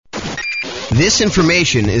This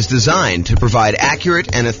information is designed to provide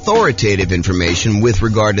accurate and authoritative information with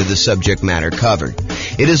regard to the subject matter covered.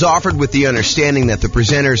 It is offered with the understanding that the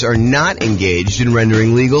presenters are not engaged in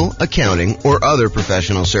rendering legal, accounting, or other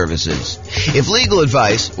professional services. If legal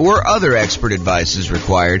advice or other expert advice is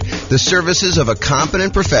required, the services of a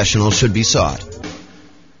competent professional should be sought.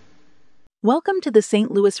 Welcome to the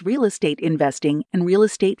St. Louis Real Estate Investing and Real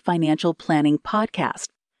Estate Financial Planning Podcast.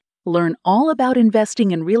 Learn all about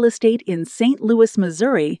investing in real estate in St. Louis,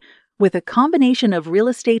 Missouri, with a combination of real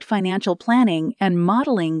estate financial planning and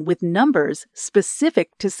modeling with numbers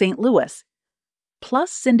specific to St. Louis,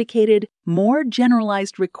 plus syndicated, more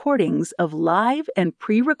generalized recordings of live and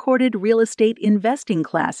pre-recorded real estate investing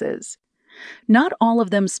classes, not all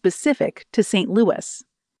of them specific to St. Louis.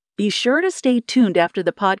 Be sure to stay tuned after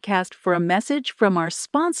the podcast for a message from our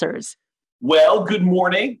sponsors. Well, good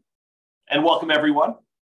morning and welcome everyone.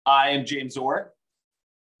 I am James Orr,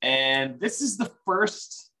 and this is the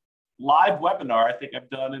first live webinar I think I've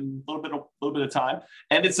done in a little bit of time,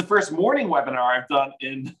 and it's the first morning webinar I've done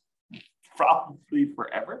in probably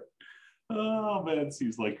forever. Oh man, it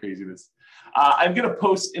seems like craziness. I'm going to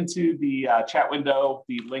post into the chat window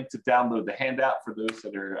the link to download the handout for those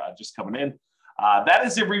that are just coming in. That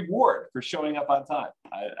is a reward for showing up on time.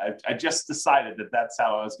 I just decided that that's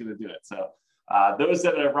how I was going to do it. So those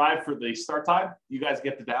that arrive for the start time, you guys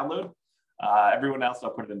get to download. Everyone else,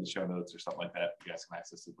 I'll put it in the show notes or something like that. You guys can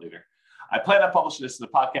access it later. I plan on publishing this in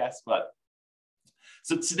the podcast,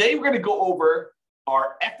 so today we're going to go over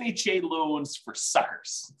our FHA loans for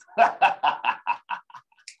suckers.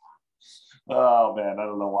 Oh man, I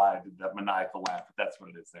don't know why I did that maniacal laugh, but that's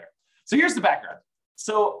what it is there. So here's the background.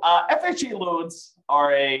 So FHA loans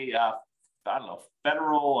are a,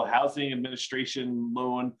 Federal Housing Administration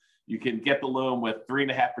loan. You can get the loan with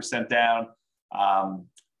 3.5% down,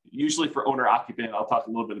 usually for owner occupant. I'll talk a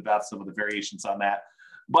little bit about some of the variations on that,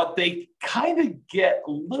 but they kind of get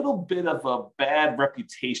a little bit of a bad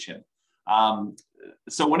reputation.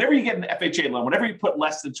 So whenever you get an FHA loan, whenever you put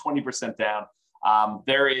less than 20% down,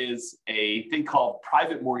 there is a thing called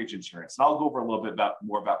private mortgage insurance. And I'll go over a little bit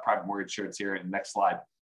more about private mortgage insurance here in the next slide.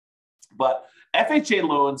 But FHA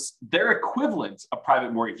loans, their equivalent of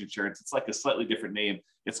private mortgage insurance, it's like a slightly different name.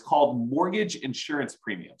 It's called mortgage insurance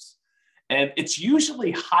premiums. And it's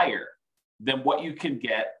usually higher than what you can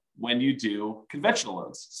get when you do conventional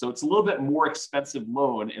loans. So it's a little bit more expensive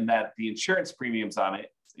loan in that the insurance premiums on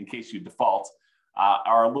it, in case you default,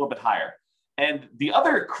 are a little bit higher. And the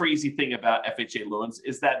other crazy thing about FHA loans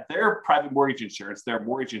is that their private mortgage insurance, their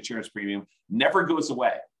mortgage insurance premium never goes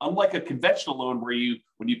away. Unlike a conventional loan where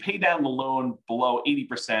when you pay down the loan below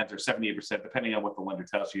 80% or 78%, depending on what the lender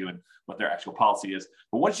tells you and what their actual policy is.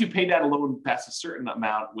 But once you pay down a loan past a certain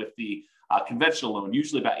amount with the conventional loan,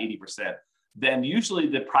 usually about 80%, then usually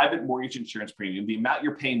the private mortgage insurance premium, the amount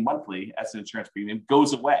you're paying monthly as an insurance premium,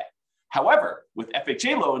 goes away. However, with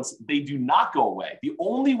FHA loans, they do not go away. The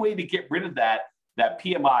only way to get rid of that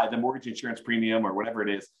PMI, the mortgage insurance premium or whatever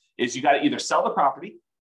it is you got to either sell the property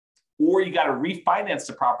or you got to refinance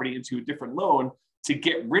the property into a different loan to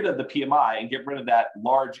get rid of the PMI and get rid of that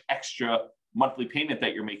large extra monthly payment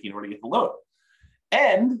that you're making in order to get the loan.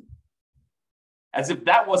 And as if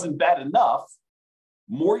that wasn't bad enough,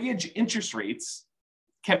 mortgage interest rates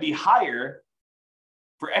can be higher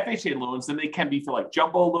for FHA loans than they can be for like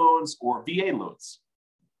jumbo loans or VA loans,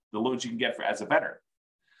 the loans you can get as a veteran.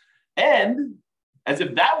 And as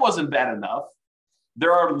if that wasn't bad enough,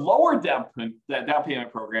 there are lower down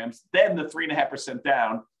payment programs than the 3.5%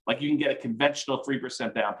 down. Like you can get a conventional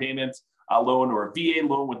 3% down payment loan or a VA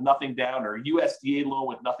loan with nothing down or a USDA loan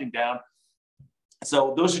with nothing down.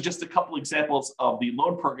 So those are just a couple examples of the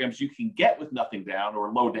loan programs you can get with nothing down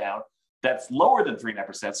or low down that's lower than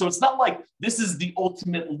 3.5%. So it's not like this is the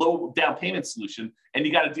ultimate low down payment solution and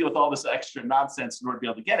you got to deal with all this extra nonsense in order to be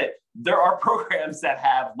able to get it. There are programs that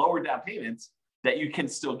have lower down payments that you can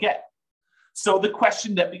still get. So the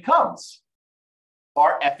question that becomes,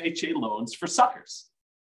 are FHA loans for suckers?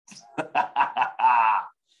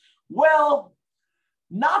 Well,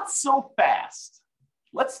 not so fast.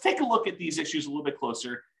 Let's take a look at these issues a little bit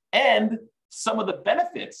closer and some of the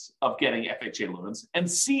benefits of getting FHA loans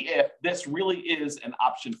and see if this really is an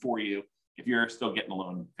option for you if you're still getting a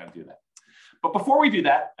loan, kind of do that. But before we do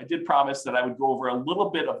that, I did promise that I would go over a little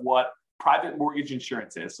bit of what private mortgage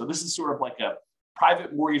insurance is. So this is sort of like a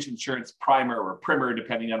private mortgage insurance primer or primer,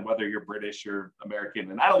 depending on whether you're British or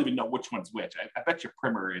American. And I don't even know which one's which. I bet your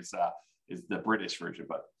primer is the British version,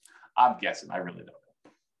 but I'm guessing. I really don't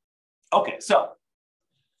know. Okay, so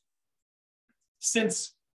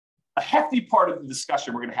since a hefty part of the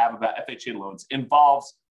discussion we're going to have about FHA loans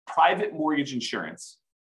involves private mortgage insurance,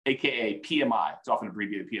 AKA PMI. It's often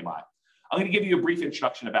abbreviated PMI. I'm going to give you a brief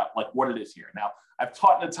introduction about like what it is here. Now, I've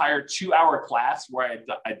taught an entire 2-hour class where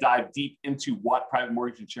I dive deep into what private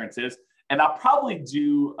mortgage insurance is, and I'll probably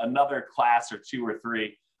do another class or 2 or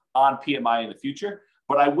 3 on PMI in the future,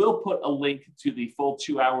 but I will put a link to the full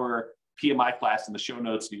 2-hour PMI class in the show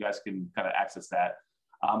notes so you guys can kind of access that.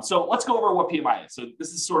 So let's go over what PMI is. So this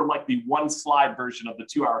is sort of like the 1-slide version of the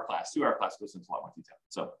 2-hour class. 2-hour class goes into a lot more detail.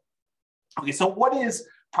 So what is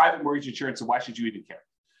private mortgage insurance and why should you even care?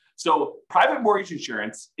 So private mortgage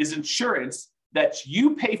insurance is insurance that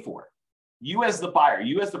you pay for, you as the buyer,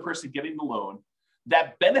 you as the person getting the loan,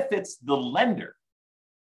 that benefits the lender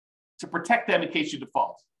to protect them in case you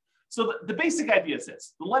default. So the basic idea is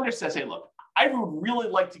this. The lender says, hey, look, I would really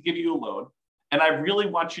like to give you a loan, and I really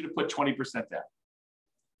want you to put 20% down.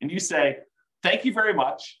 And you say, thank you very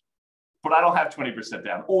much, but I don't have 20%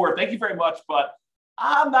 down. Or thank you very much, but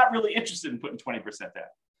I'm not really interested in putting 20% down.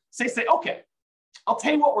 So they say, okay, I'll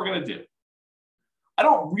tell you what we're going to do. I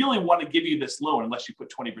don't really want to give you this loan unless you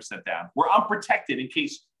put 20% down, where I'm protected in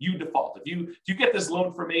case you default. If you get this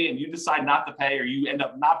loan from me and you decide not to pay, or you end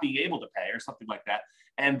up not being able to pay or something like that,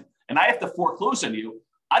 and I have to foreclose on you,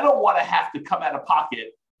 I don't want to have to come out of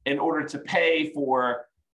pocket in order to pay for,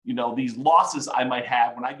 these losses I might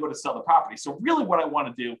have when I go to sell the property. So really what I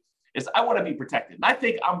want to do is I want to be protected. And I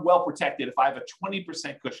think I'm well protected if I have a 20%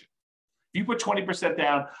 cushion. If you put 20%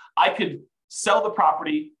 down, I could sell the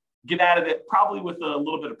property, get out of it, probably with a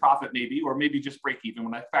little bit of profit maybe, or maybe just break even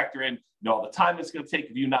when I factor in all the time it's going to take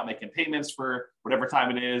of you not making payments for whatever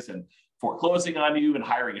time it is, and foreclosing on you and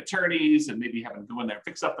hiring attorneys and maybe having to go in there and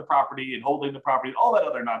fix up the property and holding the property and all that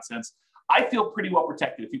other nonsense. I feel pretty well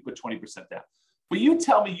protected if you put 20% down. But you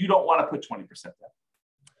tell me you don't want to put 20% down.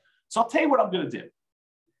 So I'll tell you what I'm going to do.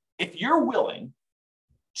 If you're willing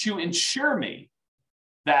to insure me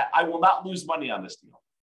that I will not lose money on this deal,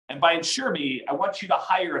 and by insure me, I want you to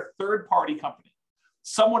hire a third-party company,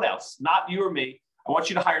 someone else, not you or me. I want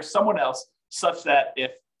you to hire someone else such that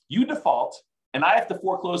if you default and I have to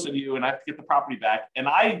foreclose on you and I have to get the property back, and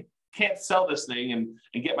I can't sell this thing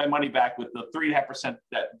and get my money back with the 3.5%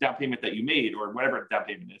 that down payment that you made, or whatever down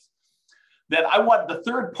payment is, then I want the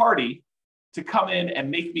third party to come in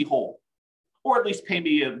and make me whole, or at least pay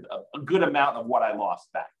me a good amount of what I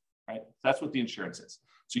lost back, right? That's what the insurance is.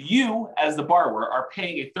 So you, as the borrower, are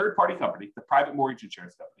paying a third-party company, the private mortgage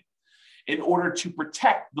insurance company, in order to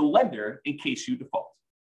protect the lender in case you default.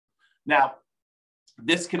 Now,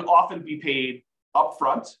 this can often be paid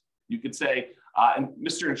upfront. You could say, and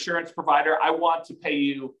Mr. Insurance Provider, I want to pay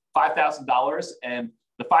you $5,000, and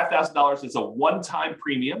the $5,000 is a one-time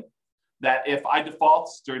premium that if I default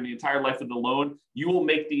during the entire life of the loan, you will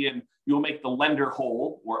make the lender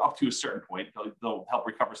whole, or up to a certain point. They'll help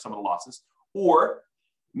recover some of the losses. Or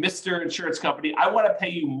Mr. Insurance Company, I want to pay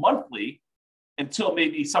you monthly until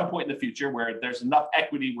maybe some point in the future where there's enough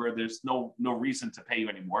equity where there's no reason to pay you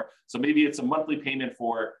anymore. So maybe it's a monthly payment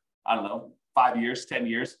for, 5 years, 10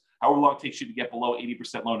 years, however long it takes you to get below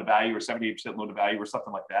 80% loan to value or 78% loan to value or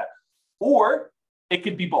something like that. Or it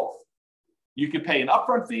could be both. You could pay an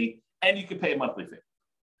upfront fee and you could pay a monthly fee.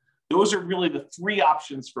 Those are really the 3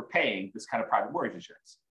 options for paying this kind of private mortgage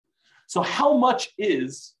insurance. So how much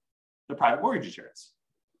is the private mortgage insurance?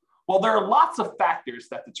 Well, there are lots of factors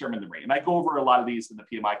that determine the rate. And I go over a lot of these in the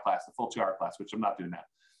PMI class, the full 2-hour class, which I'm not doing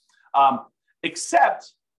now.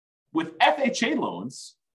 Except with FHA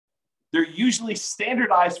loans, they're usually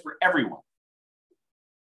standardized for everyone.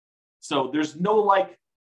 So there's no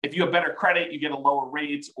if you have better credit, you get a lower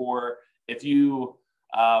rate, or if you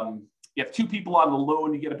have 2 people on the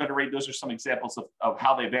loan, you get a better rate. Those are some examples of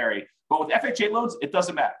how they vary. But with FHA loans, it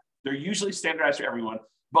doesn't matter. They're usually standardized for everyone,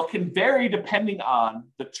 but can vary depending on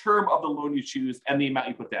the term of the loan you choose and the amount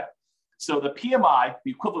you put down. So the PMI,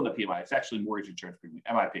 the equivalent of PMI, it's actually mortgage insurance premium,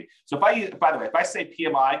 MIP. So if I say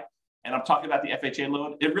PMI and I'm talking about the FHA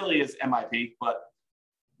loan, it really is MIP, but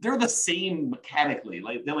they're the same mechanically.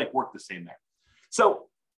 They work the same there. So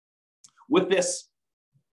with this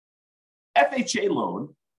FHA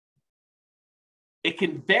loan, it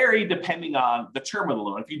can vary depending on the term of the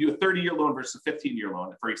loan. If you do a 30-year loan versus a 15-year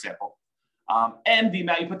loan, for example, and the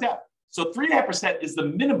amount you put down. So 3.5% is the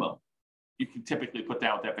minimum you can typically put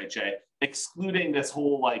down with FHA, excluding this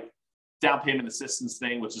whole down payment assistance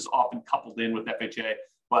thing, which is often coupled in with FHA.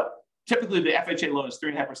 But typically the FHA loan is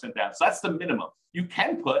 3.5% down. So that's the minimum. You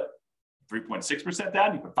can put 3.6%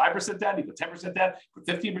 down, you put 5% down, you put 10% down, you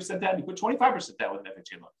put 15% down, you put 25% down with an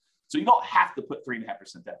FHA loan. So you don't have to put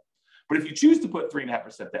 3.5% down. But if you choose to put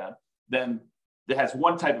 3.5% down, then it has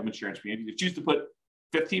one type of insurance premium. If you choose to put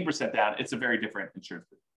 15% down, it's a very different insurance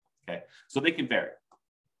premium. Okay, so they can vary.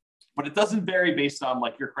 but it doesn't vary based on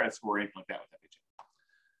like your credit score or anything like that with FHA.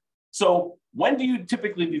 So when do you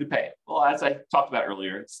typically need to pay it? Well, as I talked about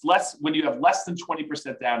earlier, it's less when you have less than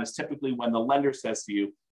 20% down is typically when the lender says to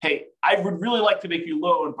you, hey, I would really like to make you a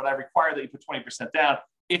loan, but I require that you put 20% down.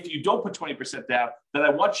 If you don't put 20% down, then I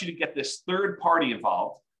want you to get this third party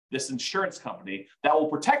involved, this insurance company that will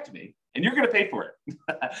protect me, and you're going to pay for it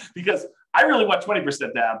because I really want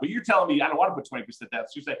 20% down, but you're telling me I don't want to put 20% down.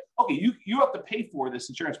 So you say, okay, you have to pay for this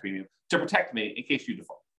insurance premium to protect me in case you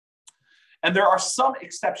default. And there are some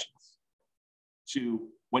exceptions to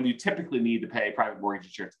when you typically need to pay private mortgage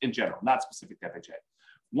insurance in general, not specific to FHA.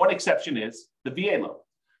 One exception is the VA loan.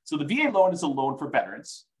 So the VA loan is a loan for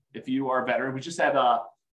veterans. If you are a veteran, we just had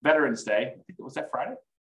Veterans Day. I think it was that Friday.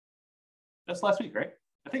 That's last week, right?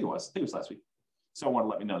 I think it was last week. Someone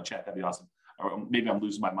let me know in the chat. That'd be awesome. Or maybe I'm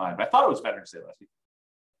losing my mind, but I thought it was Veterans Day last week.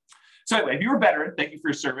 So anyway, if you're a veteran, thank you for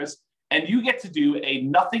your service. And you get to do a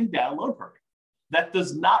nothing down loan program that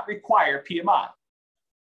does not require PMI.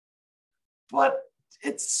 But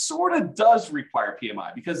it sort of does require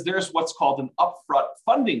PMI because there's what's called an upfront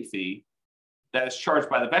funding fee that is charged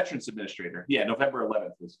by the Veterans Administrator. Yeah, November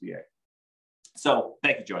 11th was VA. So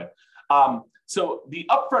thank you, Joanne. So the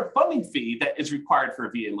upfront funding fee that is required for a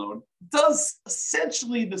VA loan does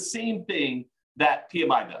essentially the same thing that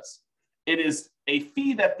PMI does. It is a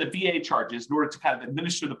fee that the VA charges in order to kind of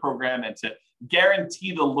administer the program and to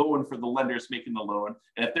guarantee the loan for the lenders making the loan.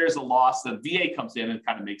 And if there's a loss, then VA comes in and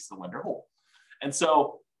kind of makes the lender whole. And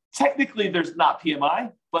so technically there's not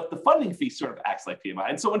PMI, but the funding fee sort of acts like PMI.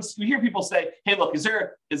 And so when you hear people say, hey, look, is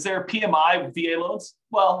there PMI with VA loans?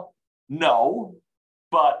 Well, no,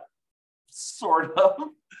 but sort of,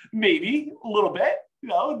 maybe a little bit,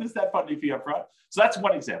 there's that funding fee up front. So that's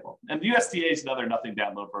one example. And the USDA is another nothing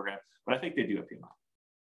down loan program, but I think they do have PMI.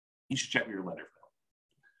 You should check with your lender for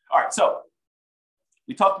that. All right, so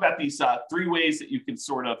we talked about these three ways that you can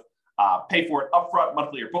sort of pay for it upfront,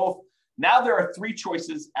 monthly, or both. Now there are three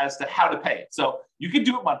choices as to how to pay it. So you can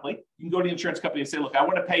do it monthly. You can go to the insurance company and say, look, I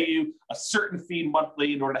want to pay you a certain fee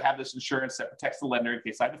monthly in order to have this insurance that protects the lender in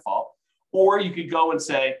case I default. Or you could go and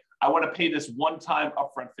say, I want to pay this one-time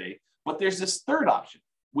upfront fee. But there's this third option,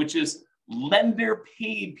 which is lender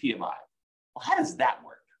paid PMI. Well, how does that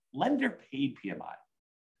work? Lender paid PMI.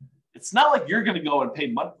 It's not like you're going to go and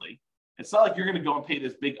pay monthly. It's not like you're going to go and pay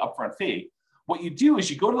this big upfront fee. What you do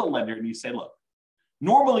is you go to the lender and you say, look,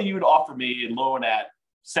 normally you would offer me a loan at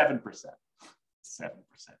 7%. 7%.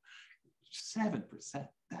 7%.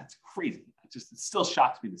 That's crazy. It still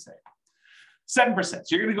shocks me to say. 7%.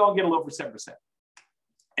 So you're going to go and get a loan for 7%.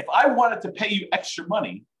 If I wanted to pay you extra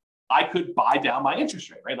money, I could buy down my interest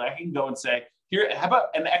rate, right? Like I can go and say, here, how about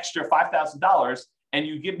an extra $5,000 and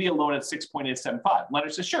you give me a loan at 6.875. Lender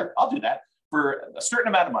says, sure, I'll do that for a certain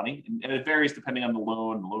amount of money. And it varies depending on the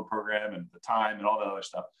loan program and the time and all that other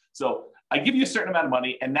stuff. So I give you a certain amount of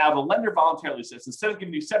money. And now the lender voluntarily says, instead of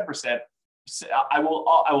giving you 7%, I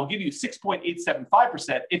will give you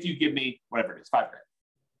 6.875% if you give me whatever it is, $5,000.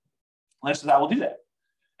 Lender says, I will do that.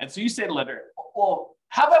 And so you say to the lender, well,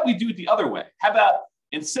 how about we do it the other way? How about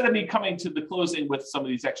instead of me coming to the closing with some of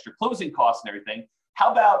these extra closing costs and everything,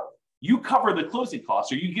 how about you cover the closing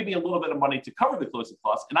costs or you give me a little bit of money to cover the closing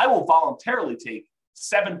costs and I will voluntarily take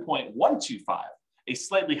 7.125, a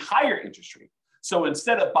slightly higher interest rate. So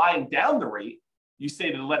instead of buying down the rate, you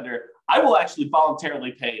say to the lender, I will actually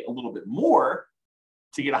voluntarily pay a little bit more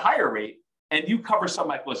to get a higher rate and you cover some of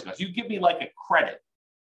my closing costs. You give me like a credit.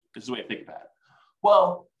 This is the way I think about it.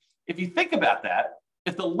 Well, if you think about that,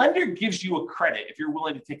 if the lender gives you a credit, if you're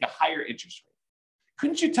willing to take a higher interest rate,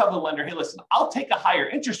 couldn't you tell the lender, hey, listen, I'll take a higher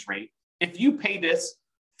interest rate if you pay this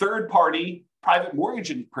third-party private mortgage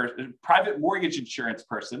insurance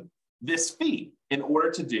person this fee in order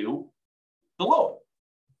to do the loan?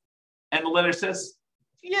 And the lender says,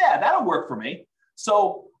 yeah, that'll work for me.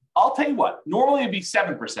 So I'll tell you what, normally it'd be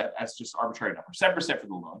 7%, that's just arbitrary number, 7% for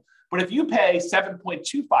the loan. But if you pay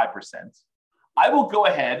 7.25%, I will go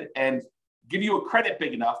ahead and give you a credit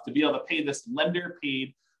big enough to be able to pay this lender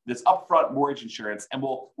paid, this upfront mortgage insurance, and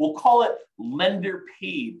we'll call it lender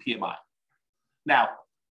paid PMI. Now,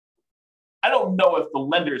 I don't know if the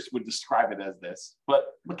lenders would describe it as this, but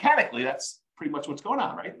mechanically, that's pretty much what's going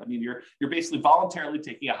on, right? I mean, you're basically voluntarily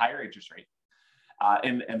taking a higher interest rate,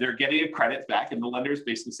 and they're getting a credit back, and the lenders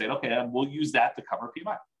basically saying, okay, we'll use that to cover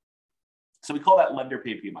PMI. So we call that lender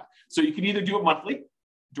paid PMI. So you can either do it monthly,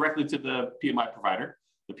 directly to the PMI provider,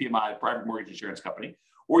 the PMI private mortgage insurance company,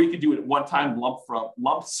 or you could do it one-time lump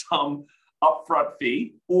sum upfront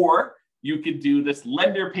fee, or you could do this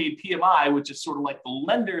lender paid PMI, which is sort of like the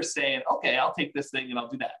lender saying, okay, I'll take this thing and I'll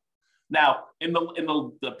do that. Now, in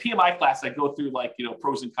the PMI class, I go through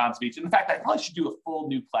pros and cons of each. And in fact, I probably should do a full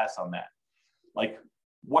new class on that. Like,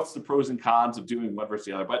 what's the pros and cons of doing one versus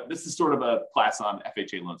the other? But this is sort of a class on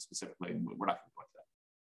FHA loans specifically, and we're not going to go into that.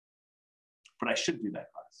 But I should do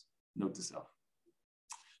that class. Note to self.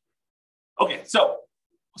 Okay, so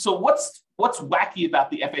what's wacky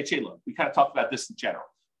about the FHA loan? We kind of talked about this in general.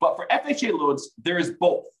 But for FHA loans, there is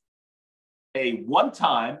both a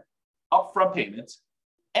one-time upfront payment,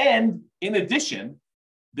 and in addition,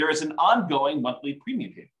 there is an ongoing monthly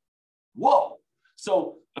premium payment. Whoa.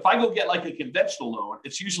 So if I go get like a conventional loan,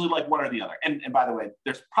 it's usually like one or the other. And by the way,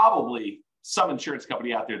 there's probably some insurance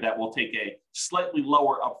company out there that will take a slightly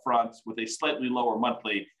lower upfront with a slightly lower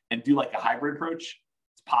monthly and do like a hybrid approach.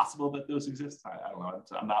 It's possible that those exist. I don't know.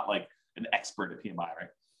 I'm not like an expert at PMI, right?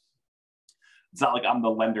 It's not like I'm the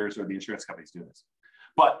lenders or the insurance companies doing this.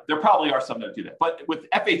 But there probably are some that do that. But with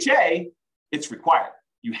FHA, it's required.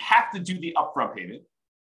 You have to do the upfront payment,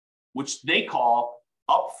 which they call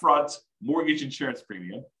upfront mortgage insurance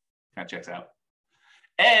premium. Kind of checks out.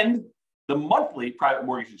 And the monthly private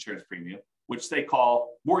mortgage insurance premium, which they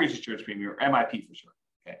call mortgage insurance premium, or MIP for short.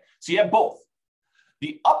 Okay. So you have both.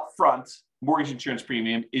 The upfront mortgage insurance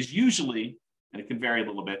premium is usually, and it can vary a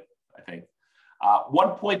little bit, I think,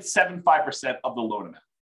 1.75% of the loan amount.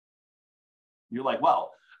 You're like,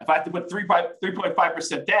 well, if I have to put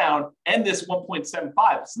 3.5% down and this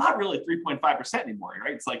 1.75, it's not really 3.5% anymore,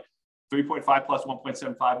 right? It's like 3.5 plus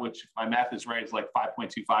 1.75, which if my math is right, is like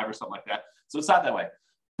 5.25 or something like that. So it's not that way.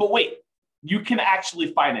 But wait, you can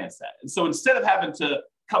actually finance that. And so instead of having to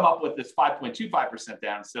come up with this 5.25%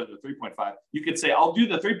 down instead of the 3.5, you could say, I'll do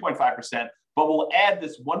the 3.5%, but we'll add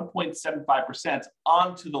this 1.75%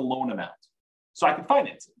 onto the loan amount. So I can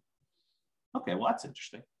finance it. Okay, well, that's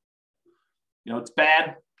interesting. It's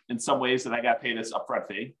bad in some ways that I got paid this upfront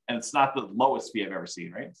fee, and it's not the lowest fee I've ever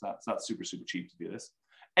seen, right? It's not super, super cheap to do this.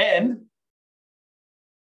 And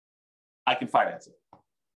I can finance it.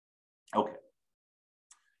 Okay.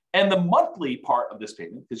 And the monthly part of this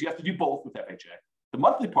payment, because you have to do both with FHA, the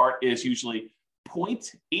monthly part is usually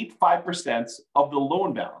 0.85% of the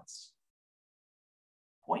loan balance.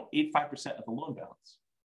 0.85% of the loan balance.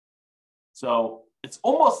 So it's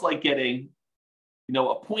almost like getting a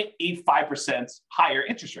 0.85% higher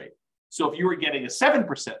interest rate. So if you were getting a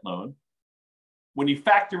 7% loan, when you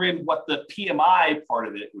factor in what the PMI part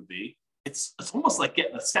of it would be, it's almost like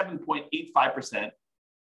getting a 7.85%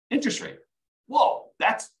 interest rate. Whoa,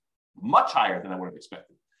 that's much higher than I would have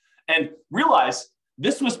expected. And realize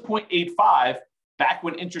this was 0.85 back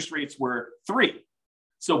when interest rates were 3.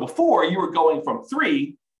 So before you were going from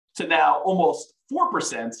 3 to now almost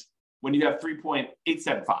 4% when you have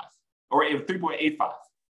 3.875. Or 3.85,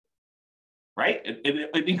 right?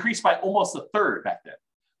 It increased by almost a third back then.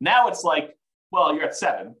 Now it's like, well, you're at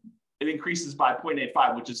 7. It increases by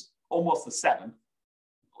 0.85, which is almost the 7.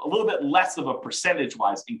 A little bit less of a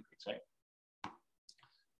percentage-wise increase, right?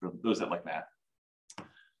 For those that like math.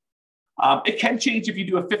 It can change if you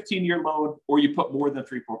do a 15-year loan or you put more than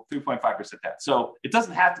 3.5% down. So it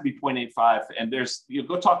doesn't have to be 0.85. And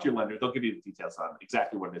go talk to your lender. They'll give you the details on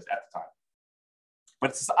exactly what it is at the time. But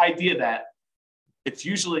it's this idea that it's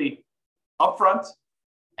usually upfront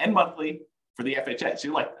and monthly for the FHA. So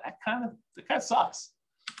you're like, that kind of sucks.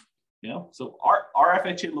 So our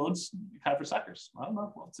FHA loans kind of for suckers. I don't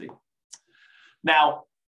know. Let's see. Now,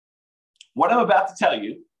 what I'm about to tell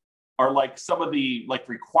you are like some of the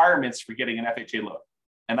requirements for getting an FHA loan.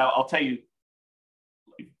 And I'll tell you,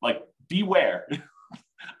 beware.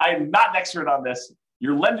 I'm not an expert on this.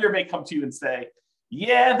 Your lender may come to you and say,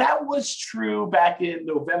 yeah, that was true back in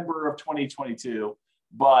November of 2022,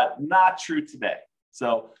 but not true today.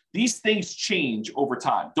 So these things change over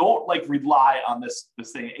time. Don't rely on this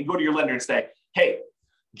thing and go to your lender and say, hey,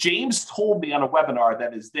 James told me on a webinar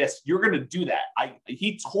that is this. You're going to do that.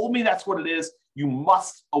 He told me that's what it is. You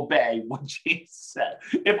must obey what James said.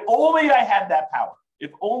 If only I had that power.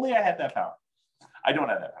 If only I had that power. I don't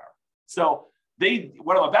have that power. So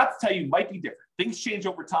what I'm about to tell you might be different. Things change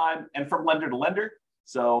over time and from lender to lender.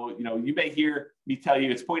 So, you may hear me tell you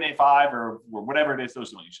it's 0.85 or whatever it is.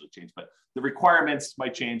 Those don't usually change, but the requirements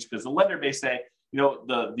might change because the lender may say,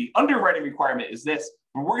 the underwriting requirement is this,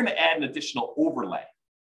 but we're going to add an additional overlay,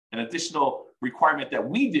 an additional requirement that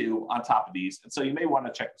we do on top of these. And so you may want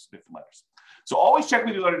to check this with different lenders. So always check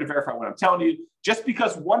with your lender to verify what I'm telling you. Just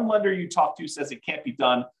because one lender you talk to says it can't be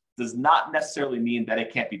done does not necessarily mean that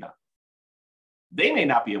it can't be done. They may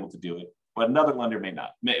not be able to do it, but another lender may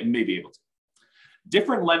be able to.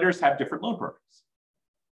 Different lenders have different loan programs.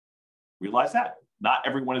 Realize that. Not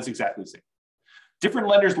everyone is exactly the same. Different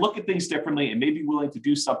lenders look at things differently and may be willing to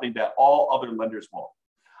do something that all other lenders won't.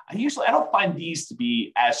 I don't find these to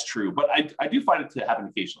be as true, but I do find it to happen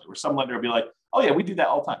occasionally where some lender will be like, oh yeah, we do that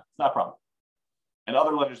all the time. It's not a problem. And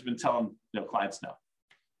other lenders have been telling clients no.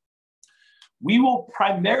 We will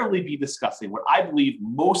primarily be discussing what I believe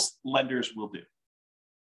most lenders will do.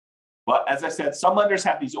 But as I said, some lenders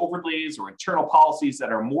have these overlays or internal policies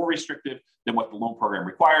that are more restrictive than what the loan program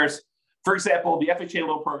requires. For example, the FHA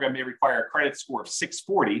loan program may require a credit score of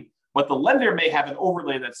 640, but the lender may have an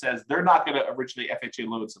overlay that says they're not going to originate FHA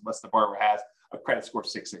loans unless the borrower has a credit score of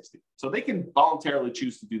 660. So they can voluntarily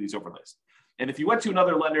choose to do these overlays. And if you went to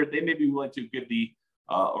another lender, they may be willing to give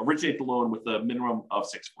originate the loan with a minimum of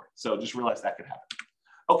 640. So just realize that could happen.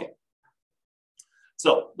 Okay.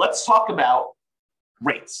 So let's talk about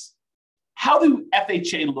rates. How do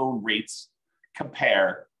FHA loan rates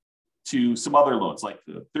compare to some other loans, like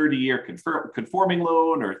the 30-year conforming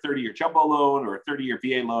loan or 30-year jumbo loan or 30-year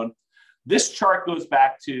VA loan? This chart goes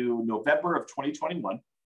back to November of 2021.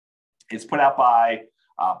 It's put out by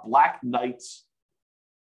Black Knight.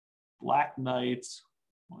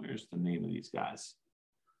 Where's the name of these guys?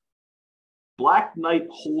 Black Knight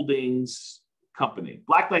Holdings Company,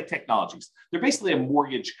 Black Knight Technologies. They're basically a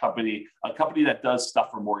mortgage company, a company that does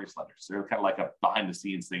stuff for mortgage lenders. They're kind of like a behind the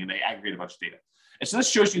scenes thing, and they aggregate a bunch of data. And so this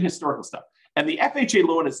shows you historical stuff. And the FHA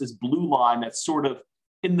loan is this blue line that's sort of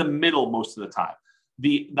in the middle most of the time.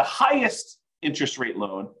 The highest interest rate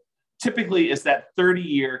loan typically is that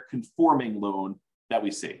 30-year conforming loan that we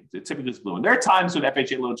see. It typically is blue. And there are times when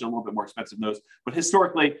FHA loans are a little bit more expensive than those, but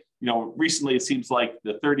historically, recently it seems like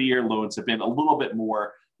the 30-year loans have been a little bit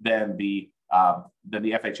more than the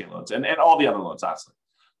FHA loans and all the other loans, honestly.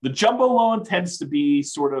 The jumbo loan tends to be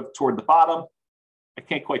sort of toward the bottom. I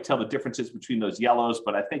can't quite tell the differences between those yellows,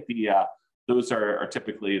 but I think those are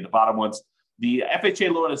typically the bottom ones. The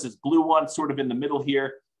FHA loan is this blue one, sort of in the middle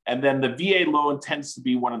here. And then the VA loan tends to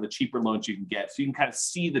be one of the cheaper loans you can get. So you can kind of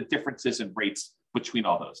see the differences in rates between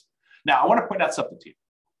all those. Now, I want to point out something to you.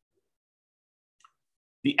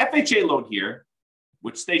 The FHA loan here,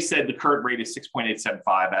 which they said the current rate is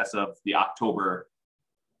 6.875 as of the October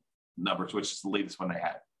numbers, which is the latest one they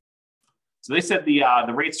had. So they said the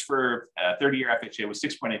rates for 30-year FHA was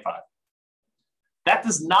 6.85. That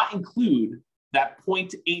does not include that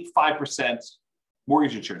 0.85%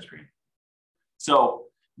 mortgage insurance premium. So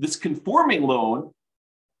this conforming loan,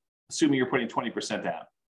 assuming you're putting 20% down,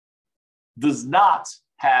 does not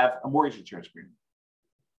have a mortgage insurance premium.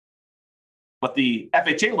 But the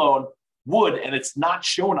FHA loan would, and it's not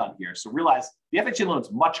shown on here. So realize the FHA loan is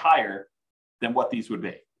much higher than what these would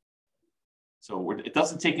be. So it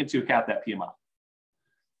doesn't take into account that PMI.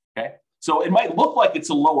 Okay. So it might look like it's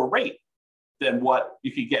a lower rate than what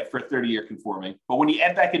you could get for a 30-year conforming, but when you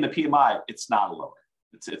add back in the PMI, it's not a lower.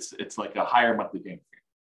 It's like a higher monthly payment.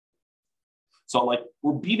 So like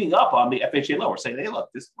we're beating up on the FHA loan. We're saying, hey, look,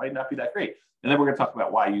 this might not be that great. And then we're going to talk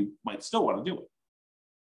about why you might still want to do it.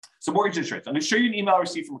 So mortgage insurance. I'm going to show you an email I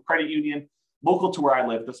received from a credit union local to where I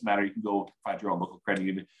live. Doesn't matter. You can go find your own local credit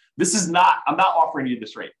union. I'm not offering you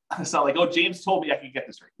this rate. It's not like, oh, James told me I could get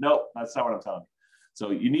this rate. No, that's not what I'm telling you.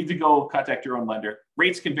 So you need to go contact your own lender.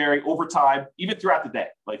 Rates can vary over time, even throughout the day.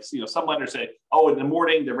 Like, some lenders say, oh, in the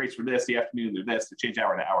morning, the rates were this, the afternoon, they're this, they change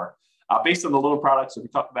hour to hour. Based on the loan product. So if we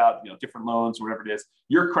talk about, different loans or whatever it is,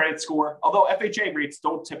 your credit score, although FHA rates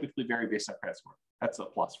don't typically vary based on credit score. That's a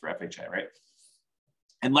plus for FHA, right?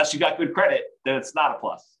 Unless you got good credit, then it's not a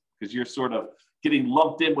plus because you're sort of getting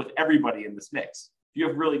lumped in with everybody in this mix. If you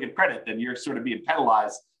have really good credit, then you're sort of being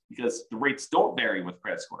penalized because the rates don't vary with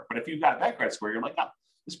credit score. But if you've got a bad credit score, you're like, oh,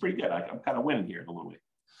 this is pretty good. I'm kind of winning here in a little way.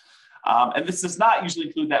 And this does not usually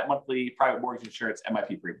include that monthly private mortgage insurance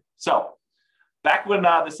MIP premium. So back when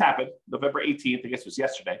this happened, November 18th, I guess it was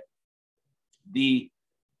yesterday, the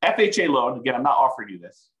FHA loan, again, I'm not offering you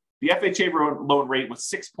this. The FHA loan rate was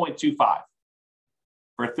 6.25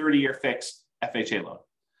 for a 30-year fixed FHA loan.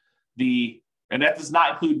 And that does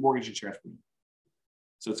not include mortgage insurance premium.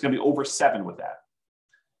 So it's going to be over 7 with that.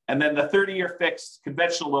 And then the 30-year fixed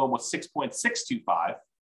conventional loan was 6.625,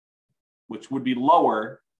 which would be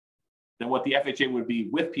lower than what the FHA would be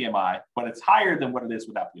with PMI, but it's higher than what it is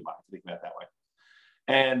without PMI, if you think about it that way.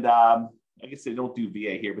 And I guess they don't do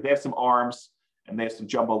VA here, but they have some ARMs and they have some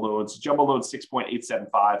jumbo loans. Jumbo loan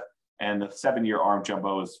 6.875, and the 7-year ARM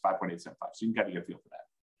jumbo is 5.875. So you can kind of get a feel for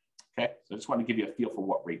that. Okay, so I just wanted to give you a feel for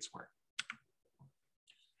what rates were.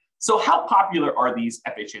 So how popular are these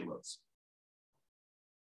FHA loans?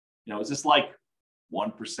 Is this like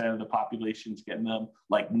 1% of the population's getting them?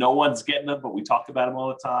 Like no one's getting them, but we talk about them all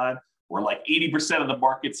the time? Or like 80% of the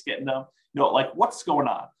market's getting them? Like what's going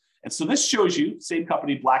on? And so this shows you, same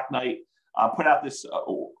company, Black Knight, put out this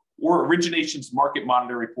or Origination's Market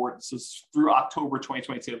Monitor report. This is through October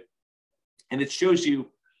 2022. And it shows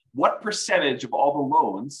you what percentage of all the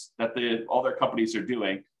loans that all their companies are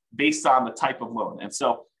doing based on the type of loan. And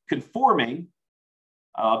so conforming,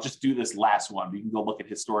 I'll just do this last one. You can go look at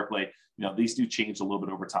historically. These do change a little bit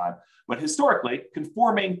over time. But historically,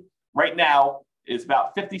 conforming right now is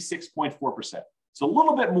about 56.4%. So a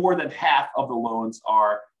little bit more than half of the loans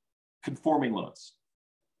are conforming loans,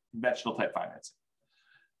 conventional type financing.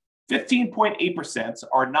 15.8%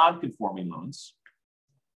 are non-conforming loans.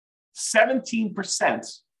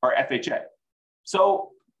 17% are FHA.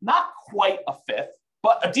 So not quite a fifth,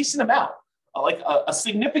 but a decent amount, like a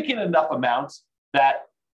significant enough amount that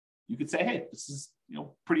you could say, hey, this is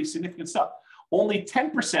pretty significant stuff. Only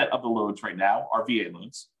 10% of the loans right now are VA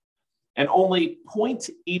loans, and only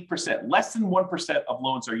 0.8%, less than 1% of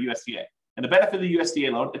loans are USDA. And the benefit of the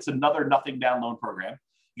USDA loan, it's another nothing down loan program.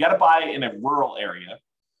 You got to buy in a rural area,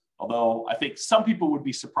 although I think some people would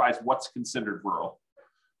be surprised what's considered rural.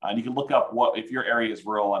 And you can look up if your area is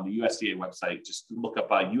rural on the USDA website. Just look up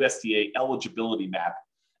a USDA eligibility map,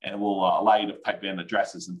 and it will allow you to type in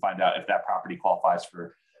addresses and find out if that property qualifies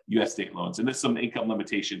for USDA loans. And there's some income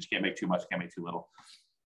limitations. You can't make too much, can't make too little.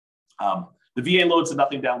 The VA loan is a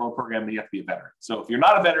nothing down loan program, and you have to be a veteran. So if you're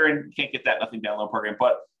not a veteran, you can't get that nothing down loan program,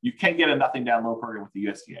 but you can get a nothing down loan program with the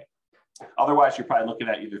USDA. Otherwise, you're probably looking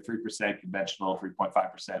at either 3% conventional, 3.5%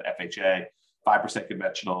 FHA, 5%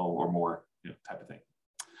 conventional or more type of thing.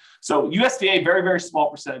 So USDA, very, very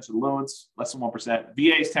small percentage of the loans, less than 1%.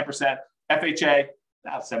 VA is 10%. FHA,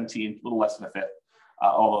 about 17, a little less than a fifth,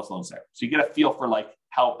 all those loans there. So you get a feel for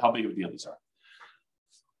how big of a deal these are.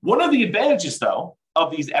 One of the advantages, though,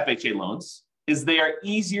 of these FHA loans is they are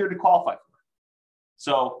easier to qualify for.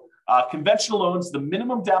 So conventional loans, the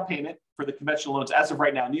minimum down payment for the conventional loans as of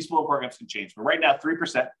right now, and these loan programs can change, but right now,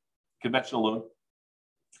 3% conventional loan.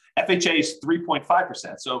 FHA is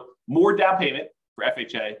 3.5%. So more down payment for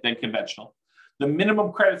FHA than conventional. The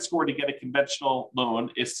minimum credit score to get a conventional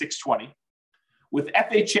loan is 620. With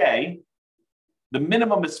FHA, the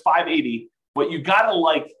minimum is 580, but you got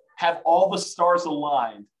to have all the stars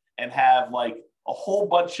aligned and have a whole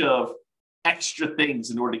bunch of extra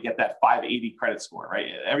things in order to get that 580 credit score, right?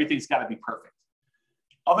 Everything's got to be perfect.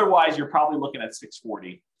 Otherwise, you're probably looking at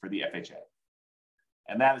 640 for the FHA.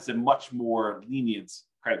 And that is a much more lenient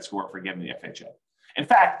credit score for getting the FHA. In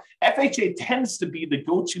fact, FHA tends to be the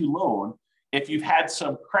go-to loan if you've had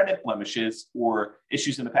some credit blemishes or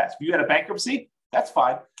issues in the past. If you had a bankruptcy, that's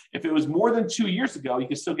fine. If it was more than 2 years ago, you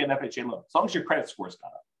can still get an FHA loan, as long as your credit score's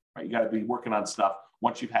gone up, right? You got to be working on stuff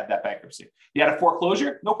once you've had that bankruptcy. You had a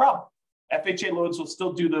foreclosure, no problem. FHA loans will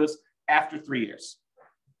still do those after 3 years.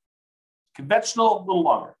 Conventional, a little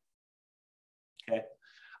longer. Okay.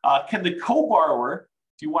 Can the co-borrower,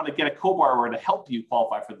 if you want to get a co-borrower to help you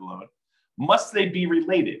qualify for the loan, must they be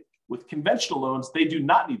related? With conventional loans, they do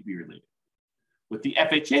not need to be related. With the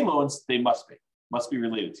FHA loans, they must be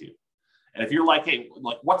related to you. And if you're like, hey,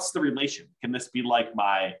 what's the relation? Can this be like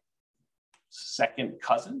my second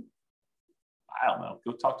cousin? I don't know.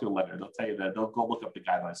 Go talk to a lender. They'll tell you that. They'll go look up the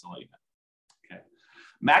guidelines and let you know. Okay.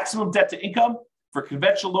 Maximum debt to income for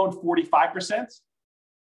conventional loan, 45%.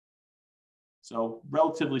 So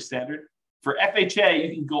relatively standard. For FHA,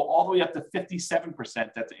 you can go all the way up to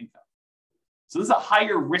 57% debt to income. So this is a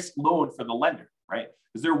higher risk loan for the lender, right?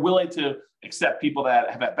 Because they're willing to accept people that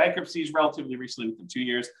have had bankruptcies relatively recently, within 2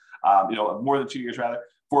 years, more than 2 years rather.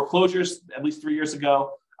 Foreclosures, at least 3 years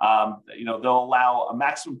ago, they'll allow a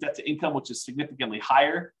maximum debt to income, which is significantly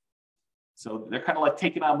higher. So they're kind of like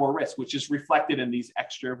taking on more risk, which is reflected in these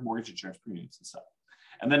extra mortgage insurance premiums and stuff.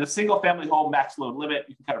 And then a single family home max loan limit,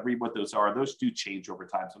 you can kind of read what those are. Those do change over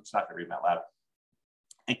time, so I'm just not going to read them out loud.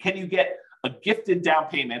 And can you get a gifted down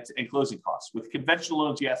payment and closing costs? With conventional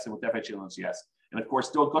loans, yes, and with FHA loans, yes. And of course,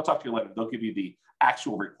 go talk to your lender. They'll give you the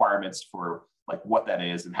actual requirements for what that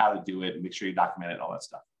is and how to do it, and make sure you document it and all that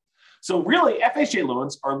stuff. So really, FHA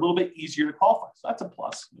loans are a little bit easier to qualify. So that's a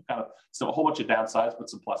plus. So a whole bunch of downsides, but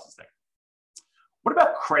some pluses there. What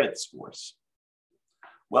about credit scores?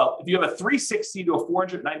 Well, if you have a 360 to a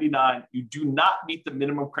 499, you do not meet the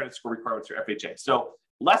minimum credit score requirements for FHA. So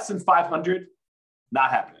less than 500,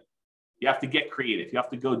 not happening. You have to get creative. You have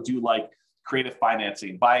to go do creative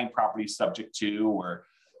financing, buying properties subject to, or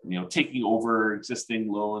taking over existing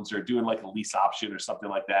loans, or doing a lease option or something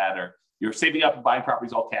like that, or you're saving up and buying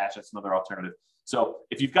properties all cash. That's another alternative. So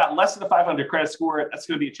if you've got less than a 500 credit score, that's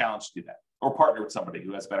going to be a challenge to do that, or partner with somebody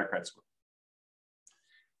who has a better credit score.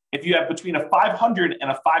 If you have between a 500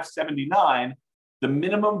 and a 579, the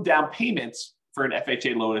minimum down payments for an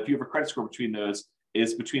FHA loan, if you have a credit score between those,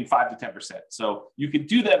 is between 5 to 10%. So you can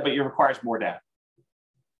do that, but it requires more down.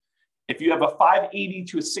 If you have a 580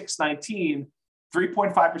 to a 619,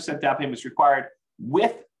 3.5% down payment is required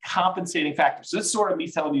with compensating factors. So this is sort of me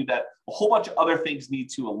telling you that a whole bunch of other things need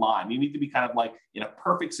to align. You need to be kind of like in a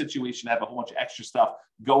perfect situation, have a whole bunch of extra stuff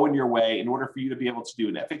going your way in order for you to be able to do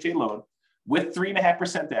an FHA loan with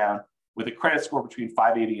 3.5% down with a credit score between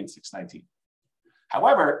 580 and 619.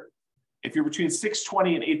 However, if you're between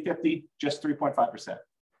 620 and 850, just 3.5%.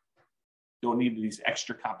 Don't need these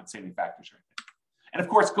extra compensating factors or anything. And of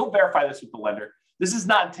course, go verify this with the lender. This is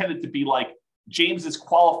not intended to be like James is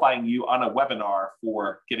qualifying you on a webinar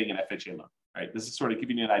for getting an FHA loan, right? This is sort of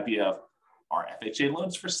giving you an idea of, are FHA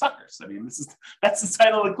loans for suckers? I mean, that's the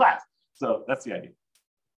title of the class. So that's the idea.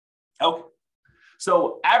 Okay.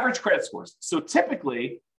 So average credit scores. So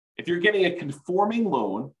typically, if you're getting a conforming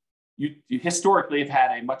loan, you historically have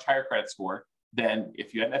had a much higher credit score than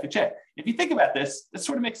if you had an FHA. If you think about this, this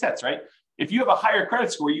sort of makes sense, right? If you have a higher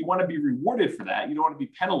credit score, you want to be rewarded for that. You don't want to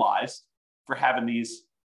be penalized for having these,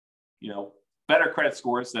 better credit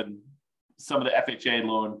scores than some of the FHA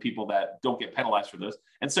loan people that don't get penalized for those.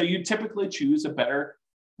 And so you typically choose a better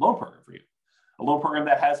loan program for you, a loan program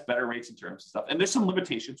that has better rates and terms and stuff. And there's some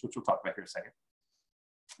limitations, which we'll talk about here in a second.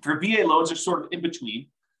 For VA loans, they're sort of in between.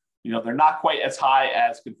 They're not quite as high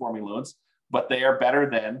as conforming loans, but they are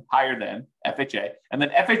higher than FHA. And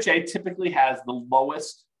then FHA typically has the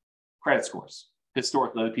lowest credit scores,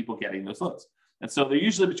 historically, the people getting those loans. And so they're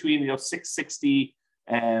usually between 660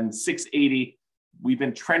 and 680. We've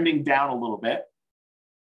been trending down a little bit,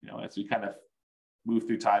 as we kind of move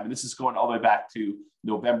through time. And this is going all the way back to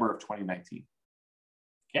November of 2019.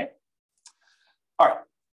 Okay. All right.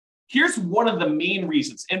 Here's one of the main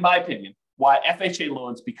reasons, in my opinion, why FHA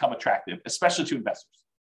loans become attractive, especially to investors.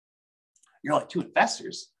 You're like, to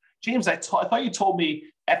investors? James, I thought you told me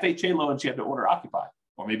FHA loans you have to owner occupy.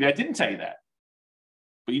 Or maybe I didn't tell you that.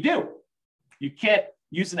 But you do. You can't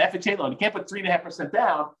use an FHA loan. You can't put 3.5%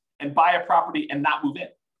 down and buy a property and not move in.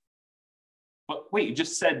 But wait, you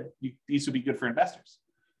just said these would be good for investors.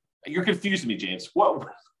 You're confusing me, James. What?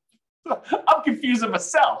 I'm confusing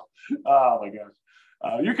myself. Oh my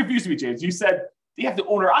gosh. You're confusing me, James. You said you have to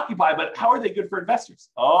owner occupy, but how are they good for investors?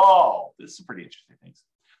 Oh, this is pretty interesting things.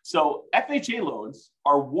 So FHA loans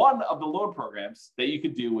are one of the loan programs that you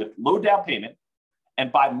could do with low down payment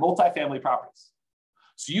and buy multifamily properties.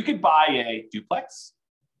 So you could buy a duplex,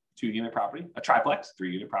 2-unit property, a triplex,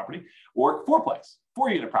 3-unit property, or fourplex,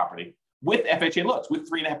 4-unit property with FHA loans with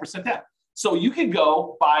 3.5% down. So you can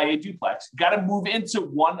go buy a duplex, got to move into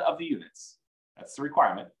one of the units. That's the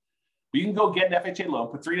requirement. But you can go get an FHA loan,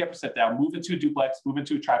 put 3.5% down, move into a duplex, move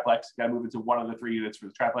into a triplex, got to move into one of the 3 units for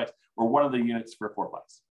the triplex or one of the units for a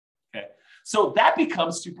fourplex. Okay. So that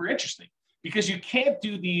becomes super interesting because you can't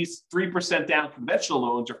do these 3% down conventional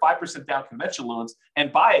loans or 5% down conventional loans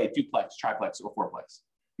and buy a duplex, triplex, or fourplex.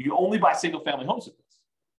 You can only buy single family homes with this.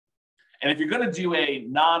 And if you're going to do a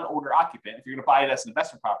non-owner occupant, if you're going to buy it as an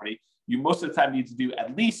investment property, you most of the time need to do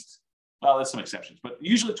at least, well, there's some exceptions, but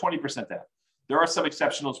usually 20% down. There are some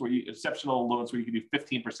exceptional loans where you can do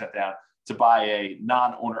 15% down to buy a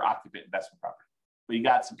non-owner occupant investment property. But you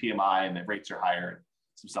got some PMI and the rates are higher and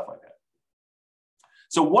some stuff like that.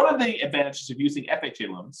 So one of the advantages of using FHA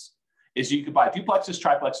loans is you could buy duplexes,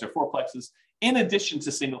 triplexes, or fourplexes in addition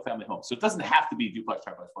to single family homes. So it doesn't have to be duplex,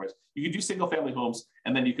 triplex, fourplex. You can do single family homes,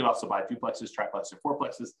 and then you can also buy duplexes, triplexes, or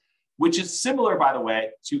fourplexes, which is similar, by the way,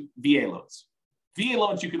 to VA loans. VA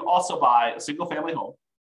loans, you can also buy a single family home,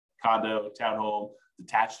 condo, townhome,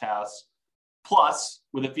 detached house. Plus,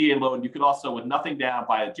 with a VA loan, you could also, with nothing down,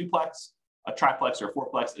 buy a duplex, a triplex, or a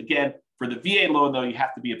fourplex. Again, for the VA loan, though, you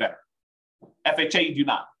have to be a veteran. FHA, you do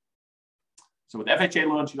not. So with FHA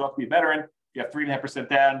loans, you don't have to be a veteran. You have 3.5%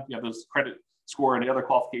 down. You have those credit score and the other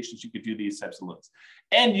qualifications. You could do these types of loans.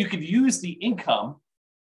 And you could use the income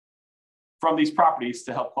from these properties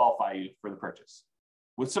to help qualify you for the purchase.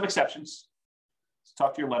 With some exceptions. So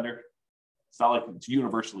talk to your lender. It's not like it's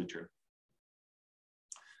universally true.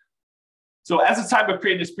 So as of the time of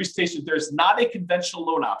creating this presentation, there's not a conventional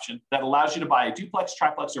loan option that allows you to buy a duplex,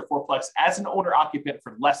 triplex, or fourplex as an owner occupant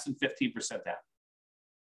for less than 15% down.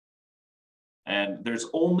 And there's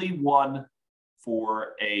only one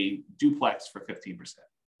for a duplex for 15%.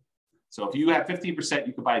 So if you have 15%,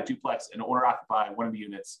 you can buy a duplex and owner occupy one of the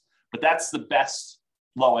units, but that's the best,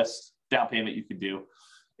 lowest down payment you can do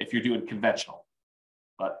if you're doing conventional.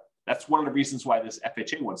 But that's one of the reasons why this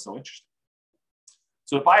FHA one's so interesting.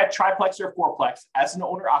 So to buy a triplex or a fourplex as an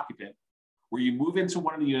owner occupant, where you move into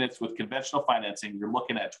one of the units with conventional financing, you're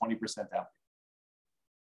looking at 20% down payment.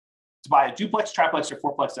 To buy a duplex, triplex, or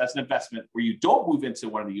fourplex as an investment, where you don't move into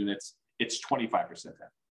one of the units, it's 25% down,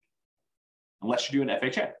 unless you're doing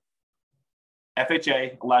FHA.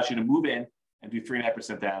 FHA allows you to move in and do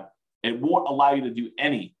 3.5% down. It won't allow you to do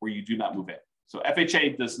any where you do not move in. So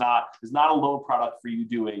FHA is not a loan product for you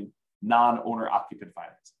doing non-owner occupant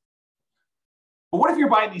financing. But what if you're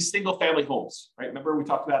buying these single family homes, right? Remember we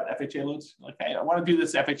talked about FHA loans? Like, hey, I want to do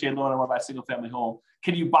this FHA loan. I want to buy a single family home.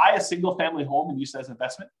 Can you buy a single family home and use it as an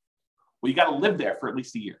investment? Well, you got to live there for at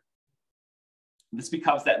least a year. And this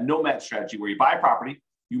becomes that nomad strategy where you buy a property,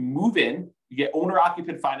 you move in, you get owner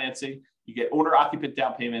occupant financing, you get owner occupant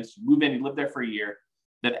down payments, you move in, you live there for a year.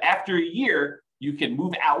 Then after a year, you can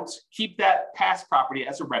move out, keep that past property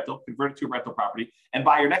as a rental, convert it to a rental property, and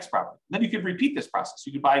buy your next property. Then you could repeat this process.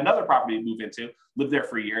 You could buy another property to move into, live there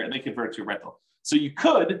for a year, and then convert it to a rental. So you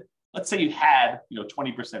could, let's say you had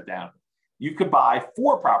 20% down. You could buy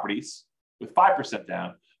 4 properties with 5%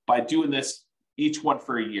 down by doing this each one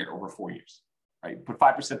for a year over 4 years. Right? Put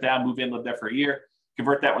 5% down, move in, live there for a year,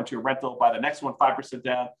 convert that one to a rental, buy the next one 5%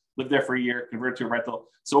 down, live there for a year, convert it to a rental.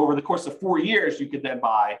 So over the course of 4 years, you could then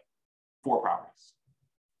buy 4 properties.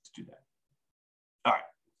 Let's do that. All right.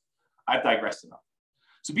 I've digressed enough.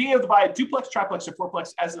 So being able to buy a duplex, triplex, or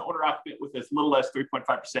fourplex as an owner occupant with as little as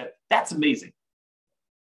 3.5%, that's amazing.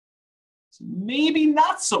 So maybe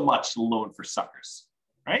not so much loan for suckers,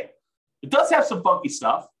 right? It does have some funky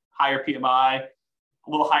stuff, higher PMI, a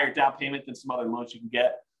little higher down payment than some other loans you can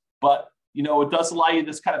get. But, it does allow you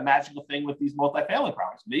this kind of magical thing with these multifamily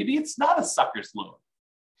properties. Maybe it's not a sucker's loan.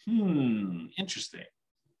 Interesting.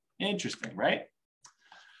 Interesting, right?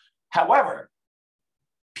 However,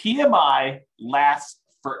 PMI lasts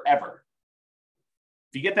forever.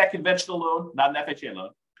 If you get that conventional loan, not an FHA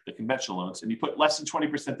loan, the conventional loans, and you put less than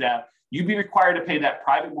 20% down, you'd be required to pay that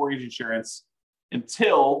private mortgage insurance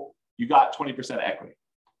until you got 20% equity.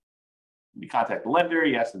 You contact the lender,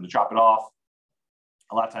 you ask them to drop it off.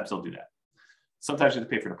 A lot of times they'll do that. Sometimes you have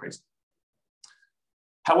to pay for an appraisal.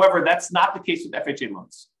 However, that's not the case with FHA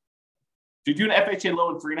loans. If you do an FHA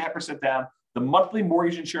loan, 3.5% down, the monthly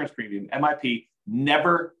mortgage insurance premium, MIP,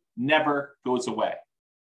 never goes away.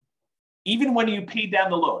 Even when you pay down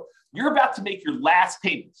the loan, you're about to make your last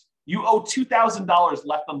payment. You owe $2,000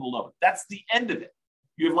 left on the loan. That's the end of it.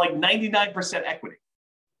 You have like 99% equity.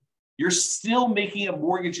 You're still making a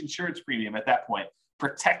mortgage insurance premium at that point,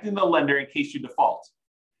 protecting the lender in case you default.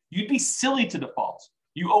 You'd be silly to default.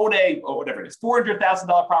 You own whatever it is,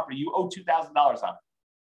 $400,000 property, you owe $2,000 on it.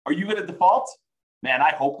 Are you going to default? Man,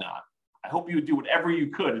 I hope not. I hope you would do whatever you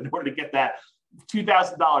could in order to get that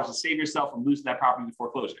 $2,000 to save yourself from losing that property to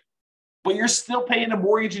foreclosure. But you're still paying a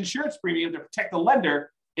mortgage insurance premium to protect the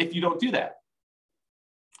lender if you don't do that.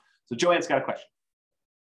 So Joanne's got a question.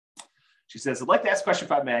 She says, I'd like to ask a question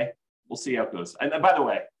if I may. We'll see how it goes. And by the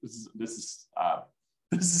way, this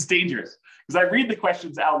is dangerous because I read the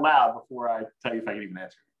questions out loud before I tell you if I can even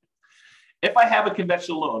answer it. If I have a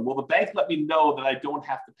conventional loan, will the bank let me know that I don't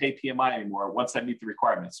have to pay PMI anymore once I meet the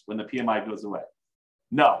requirements when the PMI goes away?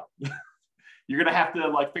 No. You're going to have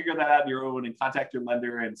to figure that out on your own and contact your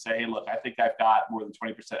lender and say, hey, look, I think I've got more than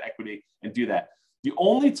 20% equity and do that. The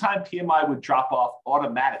only time PMI would drop off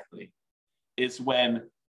automatically is when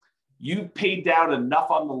you paid down enough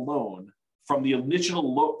on the loan from the original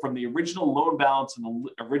loan balance and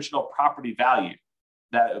the original property value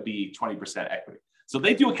that it would be 20% equity. So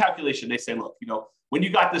they do a calculation. They say, look, when you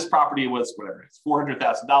got this property, it was whatever it's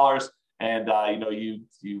 $400,000, and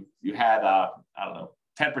you had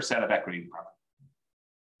 10% of equity in the property.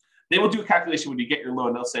 They will do a calculation when you get your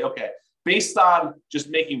loan. They'll say, okay, based on just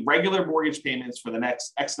making regular mortgage payments for the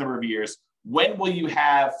next X number of years, when will you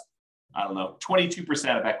have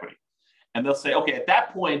 22% of equity? And they'll say, okay, at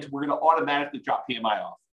that point, we're going to automatically drop PMI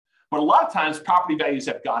off. But a lot of times, property values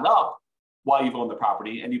have gone up while you've owned the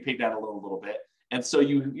property, and you paid down a little bit. And so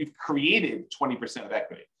you've created 20% of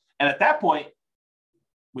equity. And at that point,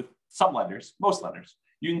 with some lenders, most lenders,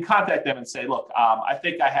 you can contact them and say, look, I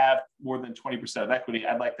think I have more than 20% of equity.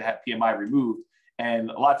 I'd like to have PMI removed. And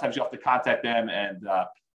a lot of times you have to contact them and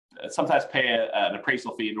sometimes pay an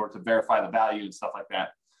appraisal fee in order to verify the value and stuff like that.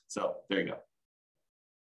 So there you go.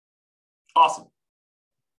 Awesome.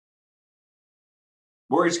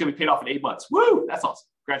 Mortgage is going to be paid off in 8 months. Woo! That's awesome.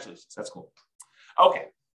 Congratulations. That's cool. Okay.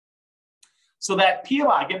 So that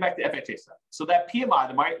PMI, getting back to FHA stuff. So that PMI,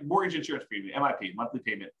 the mortgage insurance premium, MIP, monthly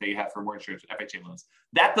payment that you have for mortgage insurance FHA loans,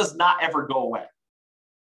 that does not ever go away,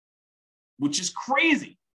 which is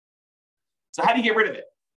crazy. So how do you get rid of it?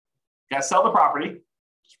 You got to sell the property.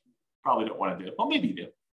 Probably don't want to do it. Well, maybe you do.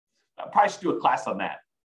 Probably should do a class on that.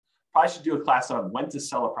 Probably should do a class on when to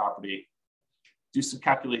sell a property, do some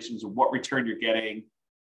calculations of what return you're getting.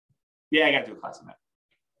 Yeah, I got to do a class on that.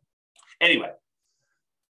 Anyway,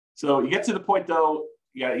 so you get to the point, though,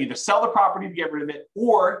 you got to either sell the property to get rid of it,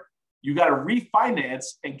 or you got to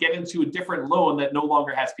refinance and get into a different loan that no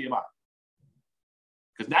longer has PMI.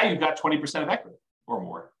 Because now you've got 20% of equity or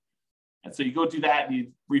more. And so you go do that and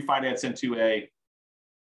you refinance into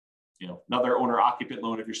another owner-occupant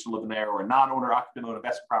loan if you're still living there, or a non-owner occupant loan,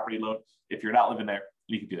 investment property loan if you're not living there.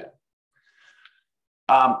 You can do that.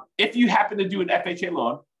 If you happen to do an FHA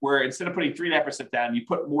loan where instead of putting 3.5% down, you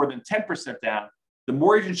put more than 10% down, the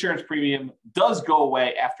mortgage insurance premium does go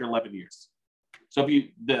away after 11 years. So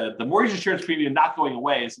if the mortgage insurance premium not going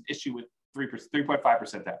away is an issue with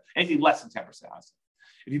 3.5% down, anything less than 10%, honestly.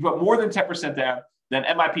 If you put more than 10% down, then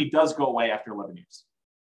MIP does go away after 11 years.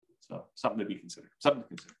 So something to be considered, something to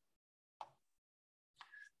consider.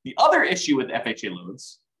 The other issue with FHA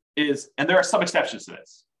loans is, and there are some exceptions to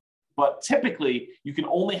this, but typically you can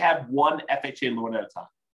only have one FHA loan at a time.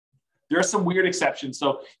 There are some weird exceptions.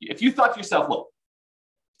 So if you thought to yourself, look,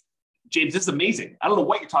 James, this is amazing. I don't know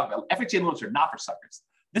what you're talking about. FHA loans are not for suckers.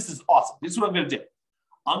 This is awesome. This is what I'm going to do.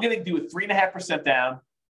 I'm going to do a 3.5% down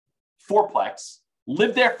fourplex,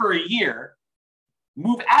 live there for a year,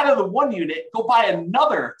 move out of the one unit, go buy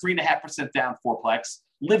another 3.5% down fourplex,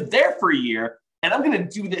 live there for a year, and I'm going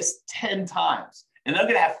to do this 10 times. And I'm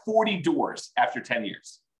going to have 40 doors after 10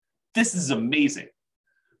 years. This is amazing.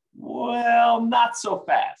 Well, not so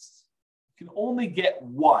fast. You can only get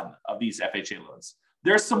one of these FHA loans.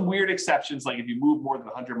 There's some weird exceptions, like if you move more than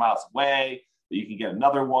 100 miles away, that you can get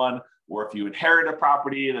another one, or if you inherit a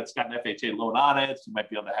property that's got an FHA loan on it, you might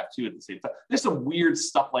be able to have two at the same time. There's some weird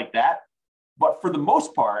stuff like that. But for the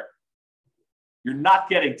most part, you're not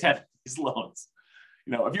getting 10 of these loans.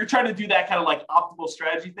 If you're trying to do that kind of like optimal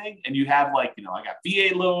strategy thing, and you have like, I got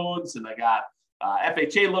VA loans and I got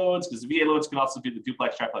FHA loans, because the VA loans can also be the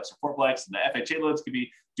duplex, triplex, or fourplex, and the FHA loans can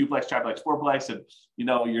be duplex, triplex, fourplex. And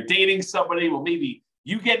you're dating somebody, well, maybe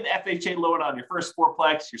you get an FHA loan on your first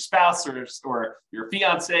fourplex, your spouse or your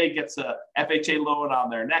fiance gets a FHA loan on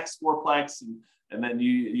their next fourplex, and then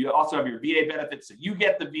you also have your VA benefits. So you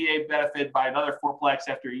get the VA benefit by another fourplex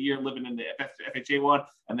after a year living in the FHA one,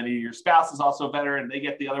 and then your spouse is also a veteran and they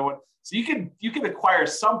get the other one. So you can acquire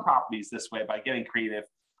some properties this way by getting creative,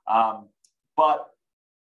 but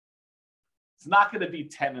it's not going to be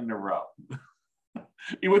 10 in a row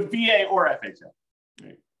with VA or FHA.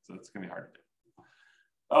 Right? So it's going to be hard to do.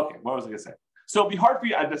 Okay, what was I going to say? So it'd be hard for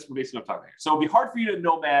you. That's basically what I'm talking here. So it'd be hard for you to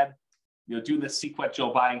nomad, doing this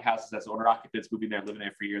sequential buying houses as owner occupants, moving there, living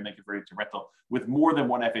there for a year, and then converting to rental with more than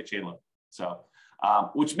one FHA loan. So,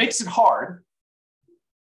 which makes it hard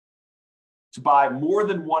to buy more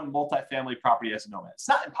than one multifamily property as a nomad. It's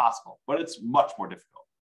not impossible, but it's much more difficult.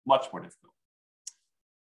 Much more difficult.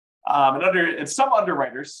 And some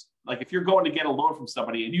underwriters, like if you're going to get a loan from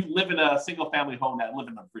somebody and you live in a single family home that live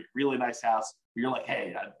in a really nice house, where you're like,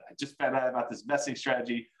 hey, I just found out about this investing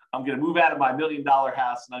strategy. I'm going to move out of my $1 million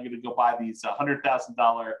house and I'm going to go buy these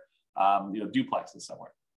 $100,000 duplexes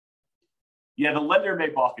somewhere. Yeah, the lender may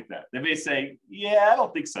balk at that. They may say, yeah, I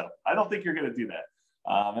don't think so. I don't think you're going to do that.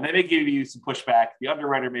 And they may give you some pushback. The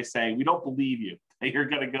underwriter may say, we don't believe you that you're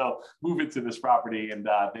going to go move into this property. And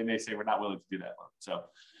they may say, we're not willing to do that loan. So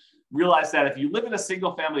realize that if you live in a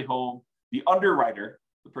single family home, the underwriter,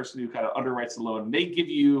 the person who kind of underwrites the loan, may give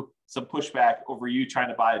you some pushback over you trying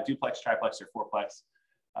to buy a duplex, triplex, or fourplex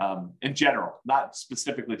in general, not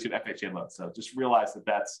specifically to an FHA loan. So just realize that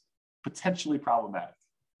that's potentially problematic.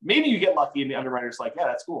 Maybe you get lucky and the underwriter's like, yeah,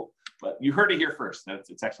 that's cool. But you heard it here first.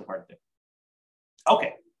 It's actually hard to do.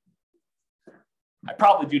 Okay. I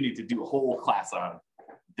probably do need to do a whole class on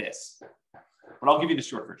this, but I'll give you the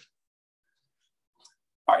short version.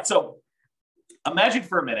 All right, so imagine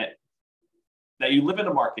for a minute that you live in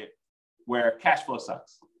a market where cash flow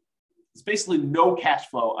sucks. There's basically no cash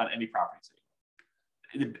flow on any property.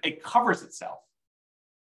 It covers itself,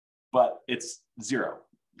 but it's zero,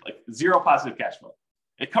 like zero positive cash flow.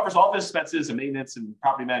 It covers all the expenses and maintenance and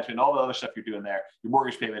property management, all the other stuff you're doing there, your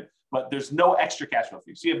mortgage payment, but there's no extra cash flow for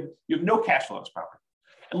you. So you have no cash flow on this property.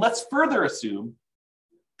 And let's further assume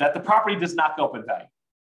that the property does not go up in value.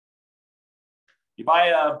 You buy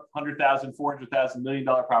a $100,000, $400,000, $1 million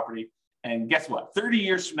property, and guess what? 30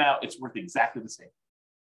 years from now, it's worth exactly the same.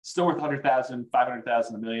 Still worth 100,000,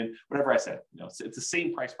 500,000, a million, whatever I said. It's the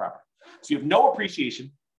same price property. So you have no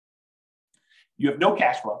appreciation, you have no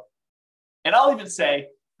cash flow, and I'll even say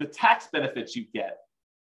the tax benefits you get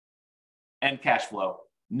and cash flow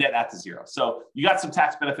net out to zero. So you got some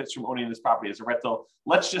tax benefits from owning this property as a rental.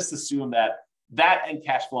 Let's just assume that and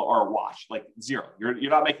cash flow are a wash, like zero. You're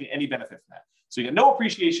not making any benefit from that. So you get no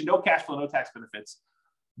appreciation, no cash flow, no tax benefits,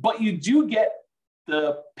 but you do get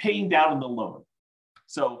the paying down on the loan.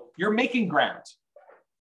 So you're making ground.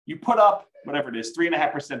 You put up whatever it is,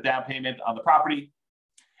 3.5% down payment on the property,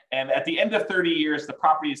 And at the end of 30 years, the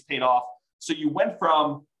property is paid off. So you went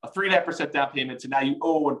from a 3.5% down payment to now you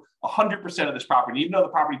own 100% of this property. Even though the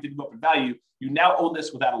property didn't go up in value, you now own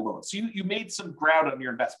this without a loan. So you made some ground on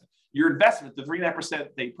your investment. Your investment, the 3.5%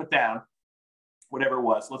 they put down, whatever it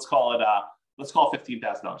was, let's call it $15,000.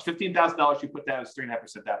 $15,000 you put down is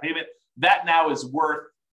 3.5% down payment. That now is worth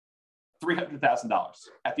 $300,000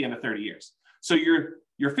 at the end of 30 years. So your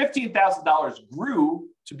 $15,000 grew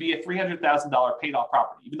to be a $300,000 paid off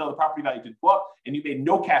property, even though the property value didn't go up and you made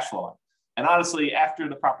no cash flow on it. And honestly, after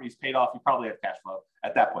the property is paid off, you probably have cash flow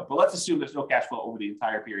at that point. But let's assume there's no cash flow over the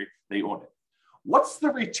entire period that you own it. What's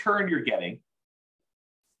the return you're getting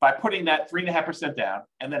by putting that 3.5% down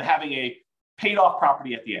and then having a paid off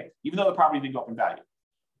property at the end, even though the property didn't go up in value?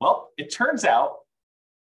 Well, it turns out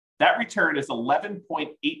that return is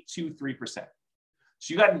 11.823%.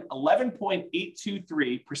 So you got an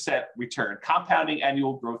 11.823% return, compounding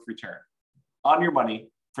annual growth return on your money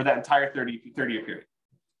for that entire 30-year period.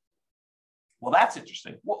 Well, that's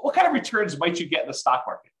interesting. What kind of returns might you get in the stock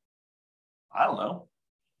market? I don't know.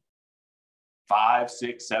 5,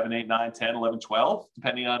 6, 7, 8, 9, 10, 11, 12,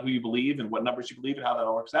 depending on who you believe and what numbers you believe and how that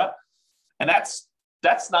all works out. And that's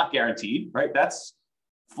not guaranteed, right? That's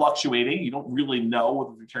fluctuating. You don't really know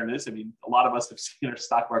what the return is. I mean, a lot of us have seen our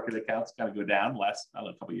stock market accounts kind of go down the last,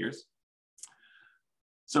 couple of years.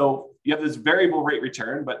 So you have this variable rate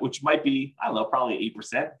return, but which might be, probably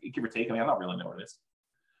 8%, give or take. I mean, I don't really know what it is.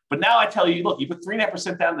 But now I tell you, look, you put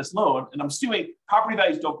 3.5% down this loan, and I'm assuming property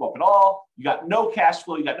values don't go up at all. You got no cash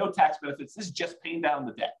flow. You got no tax benefits. This is just paying down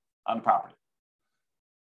the debt on the property.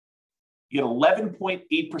 You get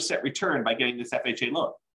 11.8% return by getting this FHA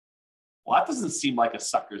loan. Well, that doesn't seem like a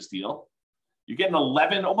sucker's deal. You're getting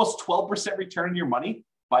 11, almost 12% return on your money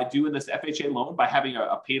by doing this FHA loan, by having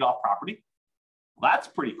a paid off property. Well, that's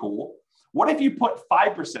pretty cool. What if you put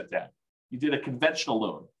 5% down? You did a conventional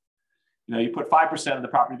loan. You put 5% of the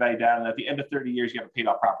property value down, and at the end of 30 years, you have a paid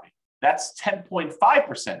off property. That's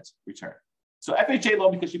 10.5% return. So FHA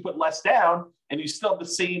loan, because you put less down and you still have the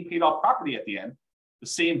same paid off property at the end, the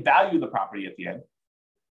same value of the property at the end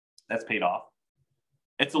that's paid off,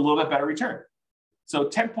 it's a little bit better return. So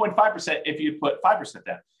 10.5% if you put 5%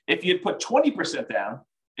 down. If you put 20% down,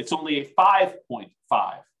 it's only a 5.511%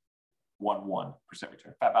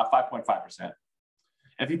 return, about 5.5%.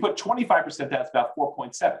 If you put 25% down, it's about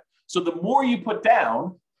 4.7. So the more you put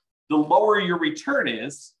down, the lower your return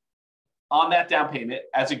is on that down payment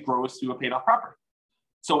as it grows to a paid off property.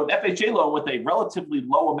 So an FHA loan with a relatively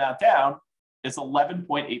low amount down is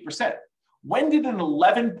 11.8%. When did an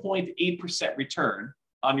 11.8% return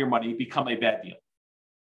on your money become a bad deal?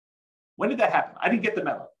 When did that happen? I didn't get the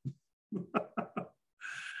memo.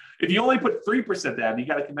 If you only put 3% down, you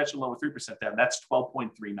got a conventional loan with 3% down, that's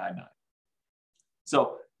 12.399.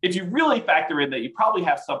 So if you really factor in that you probably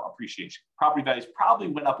have some appreciation, property values probably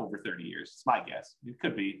went up over 30 years. It's my guess. It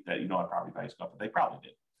could be that property values go up, but they probably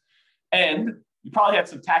did. And you probably had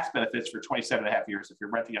some tax benefits for 27.5 years. If you're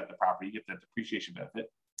renting out the property, you get that depreciation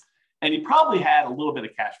benefit. And you probably had a little bit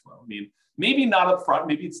of cash flow. I mean, maybe not up front,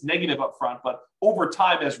 maybe it's negative up front, but over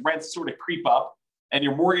time as rents sort of creep up and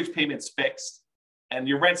your mortgage payment's fixed and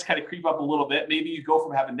your rents kind of creep up a little bit, maybe you go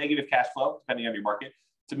from having negative cash flow, depending on your market,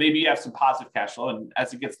 to maybe you have some positive cash flow. And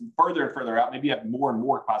as it gets further and further out, maybe you have more and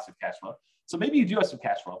more positive cash flow. So maybe you do have some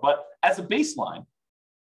cash flow, but as a baseline,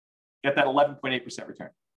 get that 11.8% return.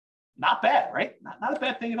 Not bad, right? Not a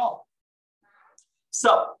bad thing at all.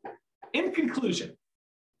 So in conclusion,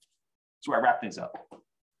 that's where I wrap things up.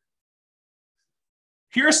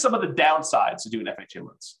 Here are some of the downsides to doing FHA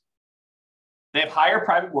loans. They have higher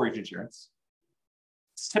private mortgage insurance.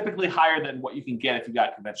 It's typically higher than what you can get if you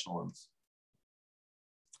got conventional loans.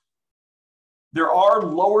 There are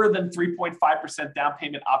lower than 3.5% down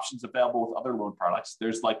payment options available with other loan products.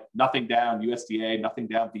 There's like nothing down USDA, nothing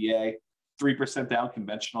down VA, 3% down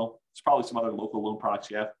conventional. There's probably some other local loan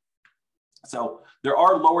products you have. So there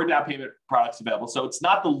are lower down payment products available. So it's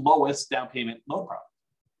not the lowest down payment loan product.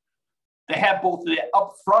 They have both the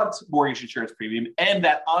upfront mortgage insurance premium and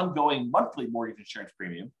that ongoing monthly mortgage insurance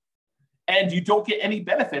premium. And you don't get any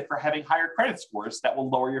benefit for having higher credit scores that will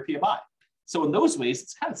lower your PMI. So in those ways,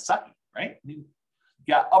 it's kind of sucky, right? I mean,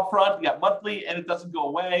 you got upfront, you got monthly, and it doesn't go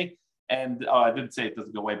away. And I didn't say it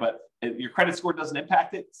doesn't go away, but your credit score doesn't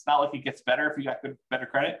impact it. It's not like it gets better if you got better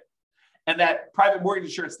credit. And that private mortgage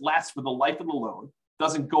insurance lasts for the life of the loan,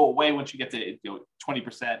 doesn't go away once you get to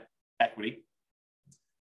 20% equity.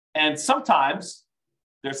 And sometimes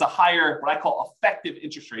there's a higher, what I call effective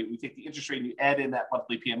interest rate. We take the interest rate and you add in that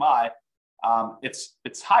monthly PMI.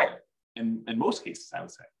 It's higher in most cases, I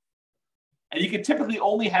would say. And you can typically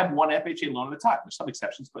only have one FHA loan at a time. There's some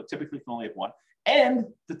exceptions, but typically you can only have one. And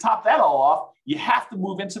to top that all off, you have to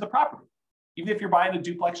move into the property. Even if you're buying a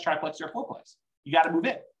duplex, triplex, or fourplex, you got to move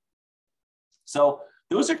in. So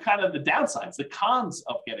those are kind of the downsides, the cons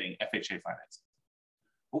of getting FHA financing.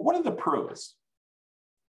 But what are the pros?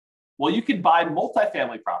 Well, you can buy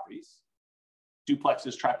multifamily properties,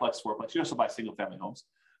 duplexes, triplex, fourplex. You can also buy single family homes,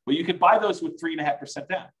 but you can buy those with 3.5%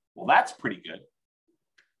 down. Well, that's pretty good.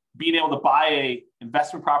 Being able to buy a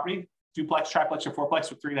investment property, duplex, triplex, or fourplex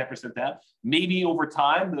with 3.5% down. Maybe over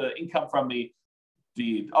time, the income from the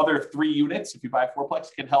other 3 units, if you buy a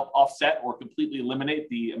fourplex, can help offset or completely eliminate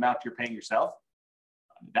the amount you're paying yourself.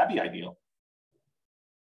 That'd be ideal.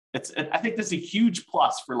 I think this is a huge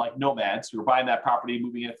plus for like nomads who are buying that property,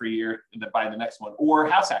 moving in for a year, and then buying the next one, or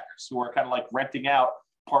house hackers who are kind of like renting out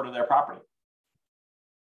part of their property.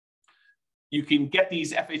 You can get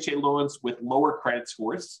these FHA loans with lower credit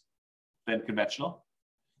scores than conventional.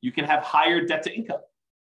 You can have higher debt to income.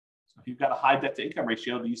 So if you've got a high debt to income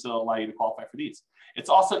ratio, these will allow you to qualify for these. It's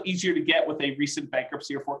also easier to get with a recent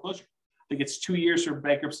bankruptcy or foreclosure. I think it's 2 years for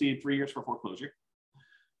bankruptcy and 3 years for foreclosure.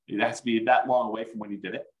 It has to be that long away from when you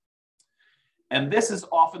did it. And this is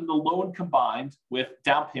often the loan combined with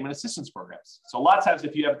down payment assistance programs. So a lot of times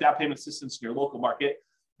if you have down payment assistance in your local market,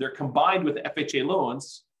 they're combined with FHA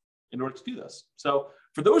loans in order to do this. So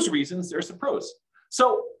for those reasons, there's some pros.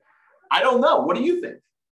 So I don't know. What do you think?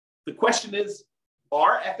 The question is,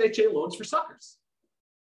 are FHA loans for suckers?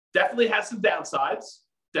 Definitely has some downsides,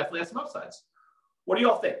 definitely has some upsides. What do you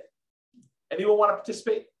all think? Anyone want to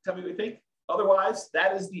participate? Tell me what you think. Otherwise,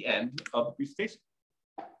 that is the end of the presentation.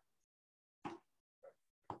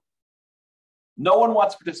 No one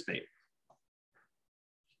wants to participate.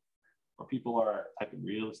 Or people are typing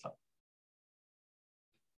real stuff.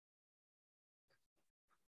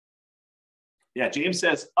 Yeah, James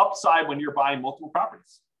says upside when you're buying multiple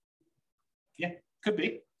properties. Yeah, could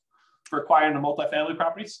be. For acquiring the multifamily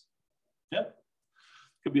properties. Yeah,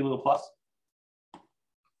 could be a little plus.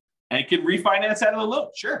 And you can refinance out of the loan.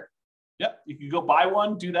 Sure. Yep, you can go buy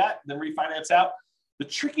one, do that, then refinance out. The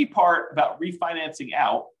tricky part about refinancing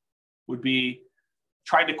out would be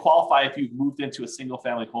trying to qualify if you've moved into a single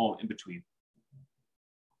family home in between.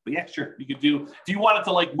 But yeah, sure, you could do, if you wanted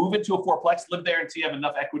to like move into a fourplex, live there until you have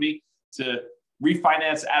enough equity to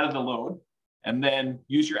refinance out of the loan and then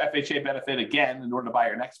use your FHA benefit again in order to buy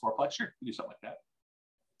your next fourplex, sure, you can do something like that.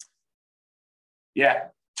 Yeah,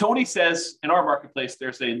 Tony says in our marketplace,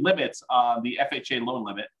 there's a limit on the FHA loan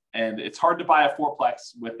limit, and it's hard to buy a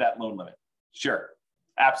fourplex with that loan limit. Sure,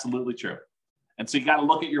 absolutely true. And so you got to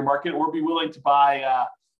look at your market or be willing to buy,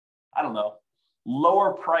 I don't know,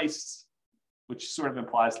 lower priced, which sort of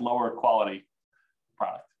implies lower quality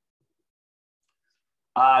product.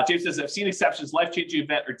 James says, I've seen exceptions, life-changing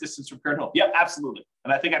event or distance from current home. Yep, absolutely.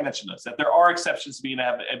 And I think I mentioned this, that there are exceptions to being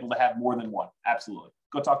able to have more than one. Absolutely.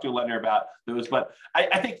 Go talk to a lender about those. But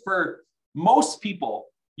I think for most people,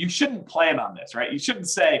 you shouldn't plan on this, right? You shouldn't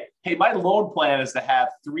say, hey, my loan plan is to have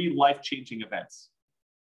 3 life-changing events.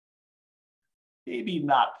 Maybe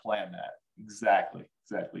not plan that. Exactly.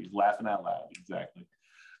 Laughing out loud. Exactly.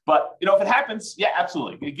 But, if it happens, yeah,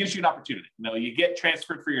 absolutely. It gives you an opportunity. You get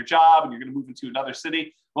transferred for your job and you're going to move into another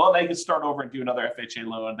city. Well, then you can start over and do another FHA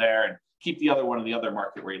loan there and keep the other one in the other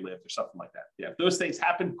market where you live or something like that. Yeah, if those things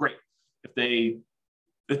happen, great.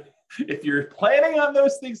 If you're planning on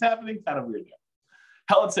those things happening, kind of weird.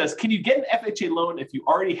 Helen says, can you get an FHA loan if you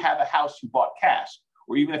already have a house you bought cash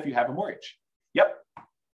or even if you have a mortgage? Yep,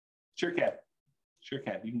 sure can. Sure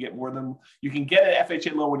can. You can get an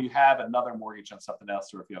FHA loan when you have another mortgage on something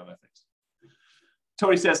else or a few other things.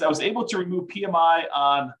 Tony says, I was able to remove PMI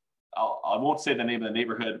on, I won't say the name of the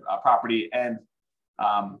neighborhood property, and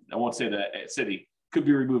I won't say the city, could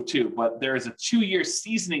be removed too, but there is a 2-year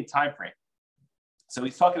seasoning time frame. So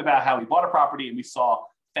he's talking about how he bought a property and we saw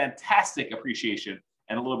fantastic appreciation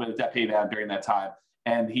and a little bit of debt pay down during that time.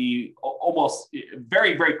 And he almost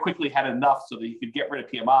very, very quickly had enough so that he could get rid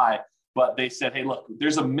of PMI. But they said, hey, look,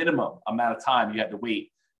 there's a minimum amount of time you had to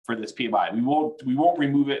wait for this PMI. We won't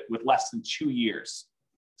remove it with less than 2 years.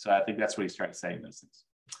 So I think that's what he's trying to say in those things.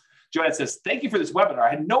 Joanne says, thank you for this webinar. I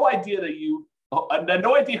had no idea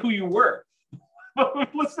who you were.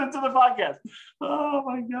 Listen to the podcast. Oh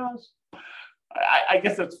my gosh. I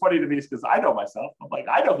guess that's funny to me because I know myself. I'm like,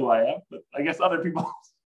 I know who I am, but I guess other people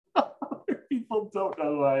don't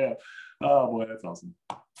know who I am. Oh boy, that's awesome.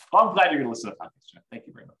 Well, I'm glad you're going to listen to the podcast, John. Thank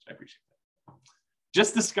you very much. I appreciate that.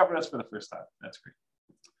 Just discovered us for the first time. That's great.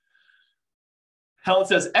 Helen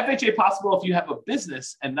says, FHA possible if you have a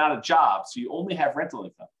business and not a job, so you only have rental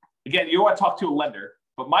income. Again, you want to talk to a lender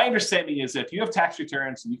But my understanding is that if you have tax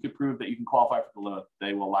returns and you can prove that you can qualify for the loan,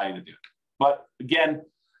 they will allow you to do it. But again,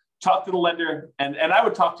 talk to the lender. And I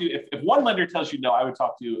would talk to, if one lender tells you no, I would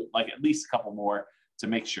talk to like at least a couple more to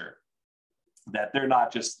make sure that they're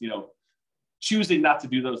not just, choosing not to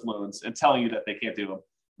do those loans and telling you that they can't do them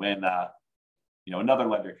when, another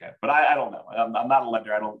lender can. But I don't know. I'm not a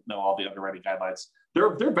lender. I don't know all the underwriting guidelines. They're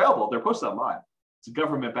available. They're posted online. It's a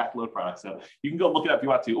government-backed loan product. So you can go look it up if you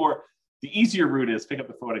want to. Or the easier route is pick up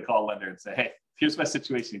the phone and call a lender and say, hey, here's my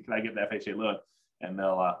situation. Can I get an FHA loan? And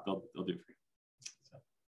they'll do it for you. So.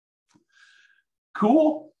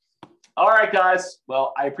 Cool. All right, guys.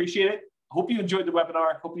 Well, I appreciate it. Hope you enjoyed the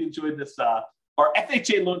webinar. Hope you enjoyed this, our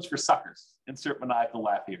FHA Loans for Suckers. Insert maniacal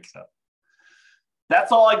laugh here. So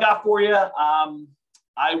that's all I got for you.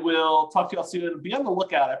 I will talk to you all soon. Be on the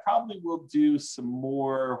lookout. I probably will do some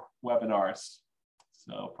more webinars.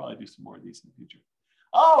 So I'll probably do some more of these in the future.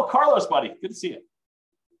 Oh, Carlos, buddy. Good to see you.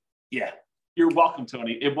 Yeah, you're welcome,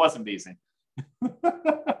 Tony. It was amazing.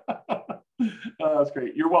 That's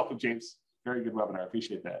great. You're welcome, James. Very good webinar. I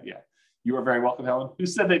appreciate that. Yeah. You are very welcome, Helen. Who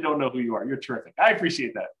said they don't know who you are? You're terrific. I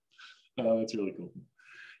appreciate that. That's really cool.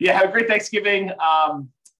 Yeah, have a great Thanksgiving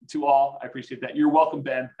to all. I appreciate that. You're welcome,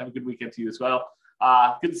 Ben. Have a good weekend to you as well.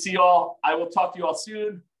 Good to see you all. I will talk to you all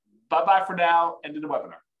soon. Bye-bye for now. End of the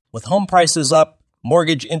webinar. With home prices up,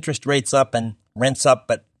 mortgage interest rates up, and rents up,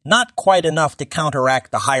 but not quite enough to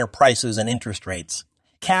counteract the higher prices and interest rates,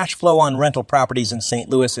 cash flow on rental properties in St.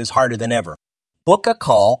 Louis is harder than ever. Book a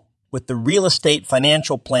call with the Real Estate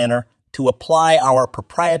Financial Planner to apply our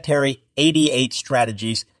proprietary 88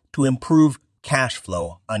 strategies to improve cash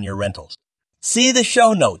flow on your rentals. See the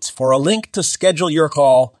show notes for a link to schedule your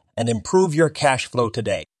call and improve your cash flow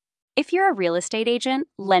today. If you're a real estate agent,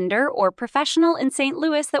 lender, or professional in St.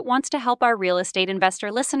 Louis that wants to help our real estate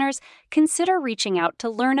investor listeners, consider reaching out to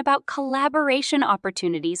learn about collaboration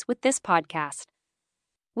opportunities with this podcast.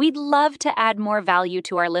 We'd love to add more value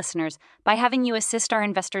to our listeners by having you assist our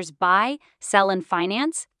investors buy, sell, and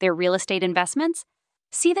finance their real estate investments.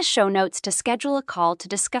 See the show notes to schedule a call to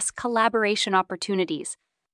discuss collaboration opportunities.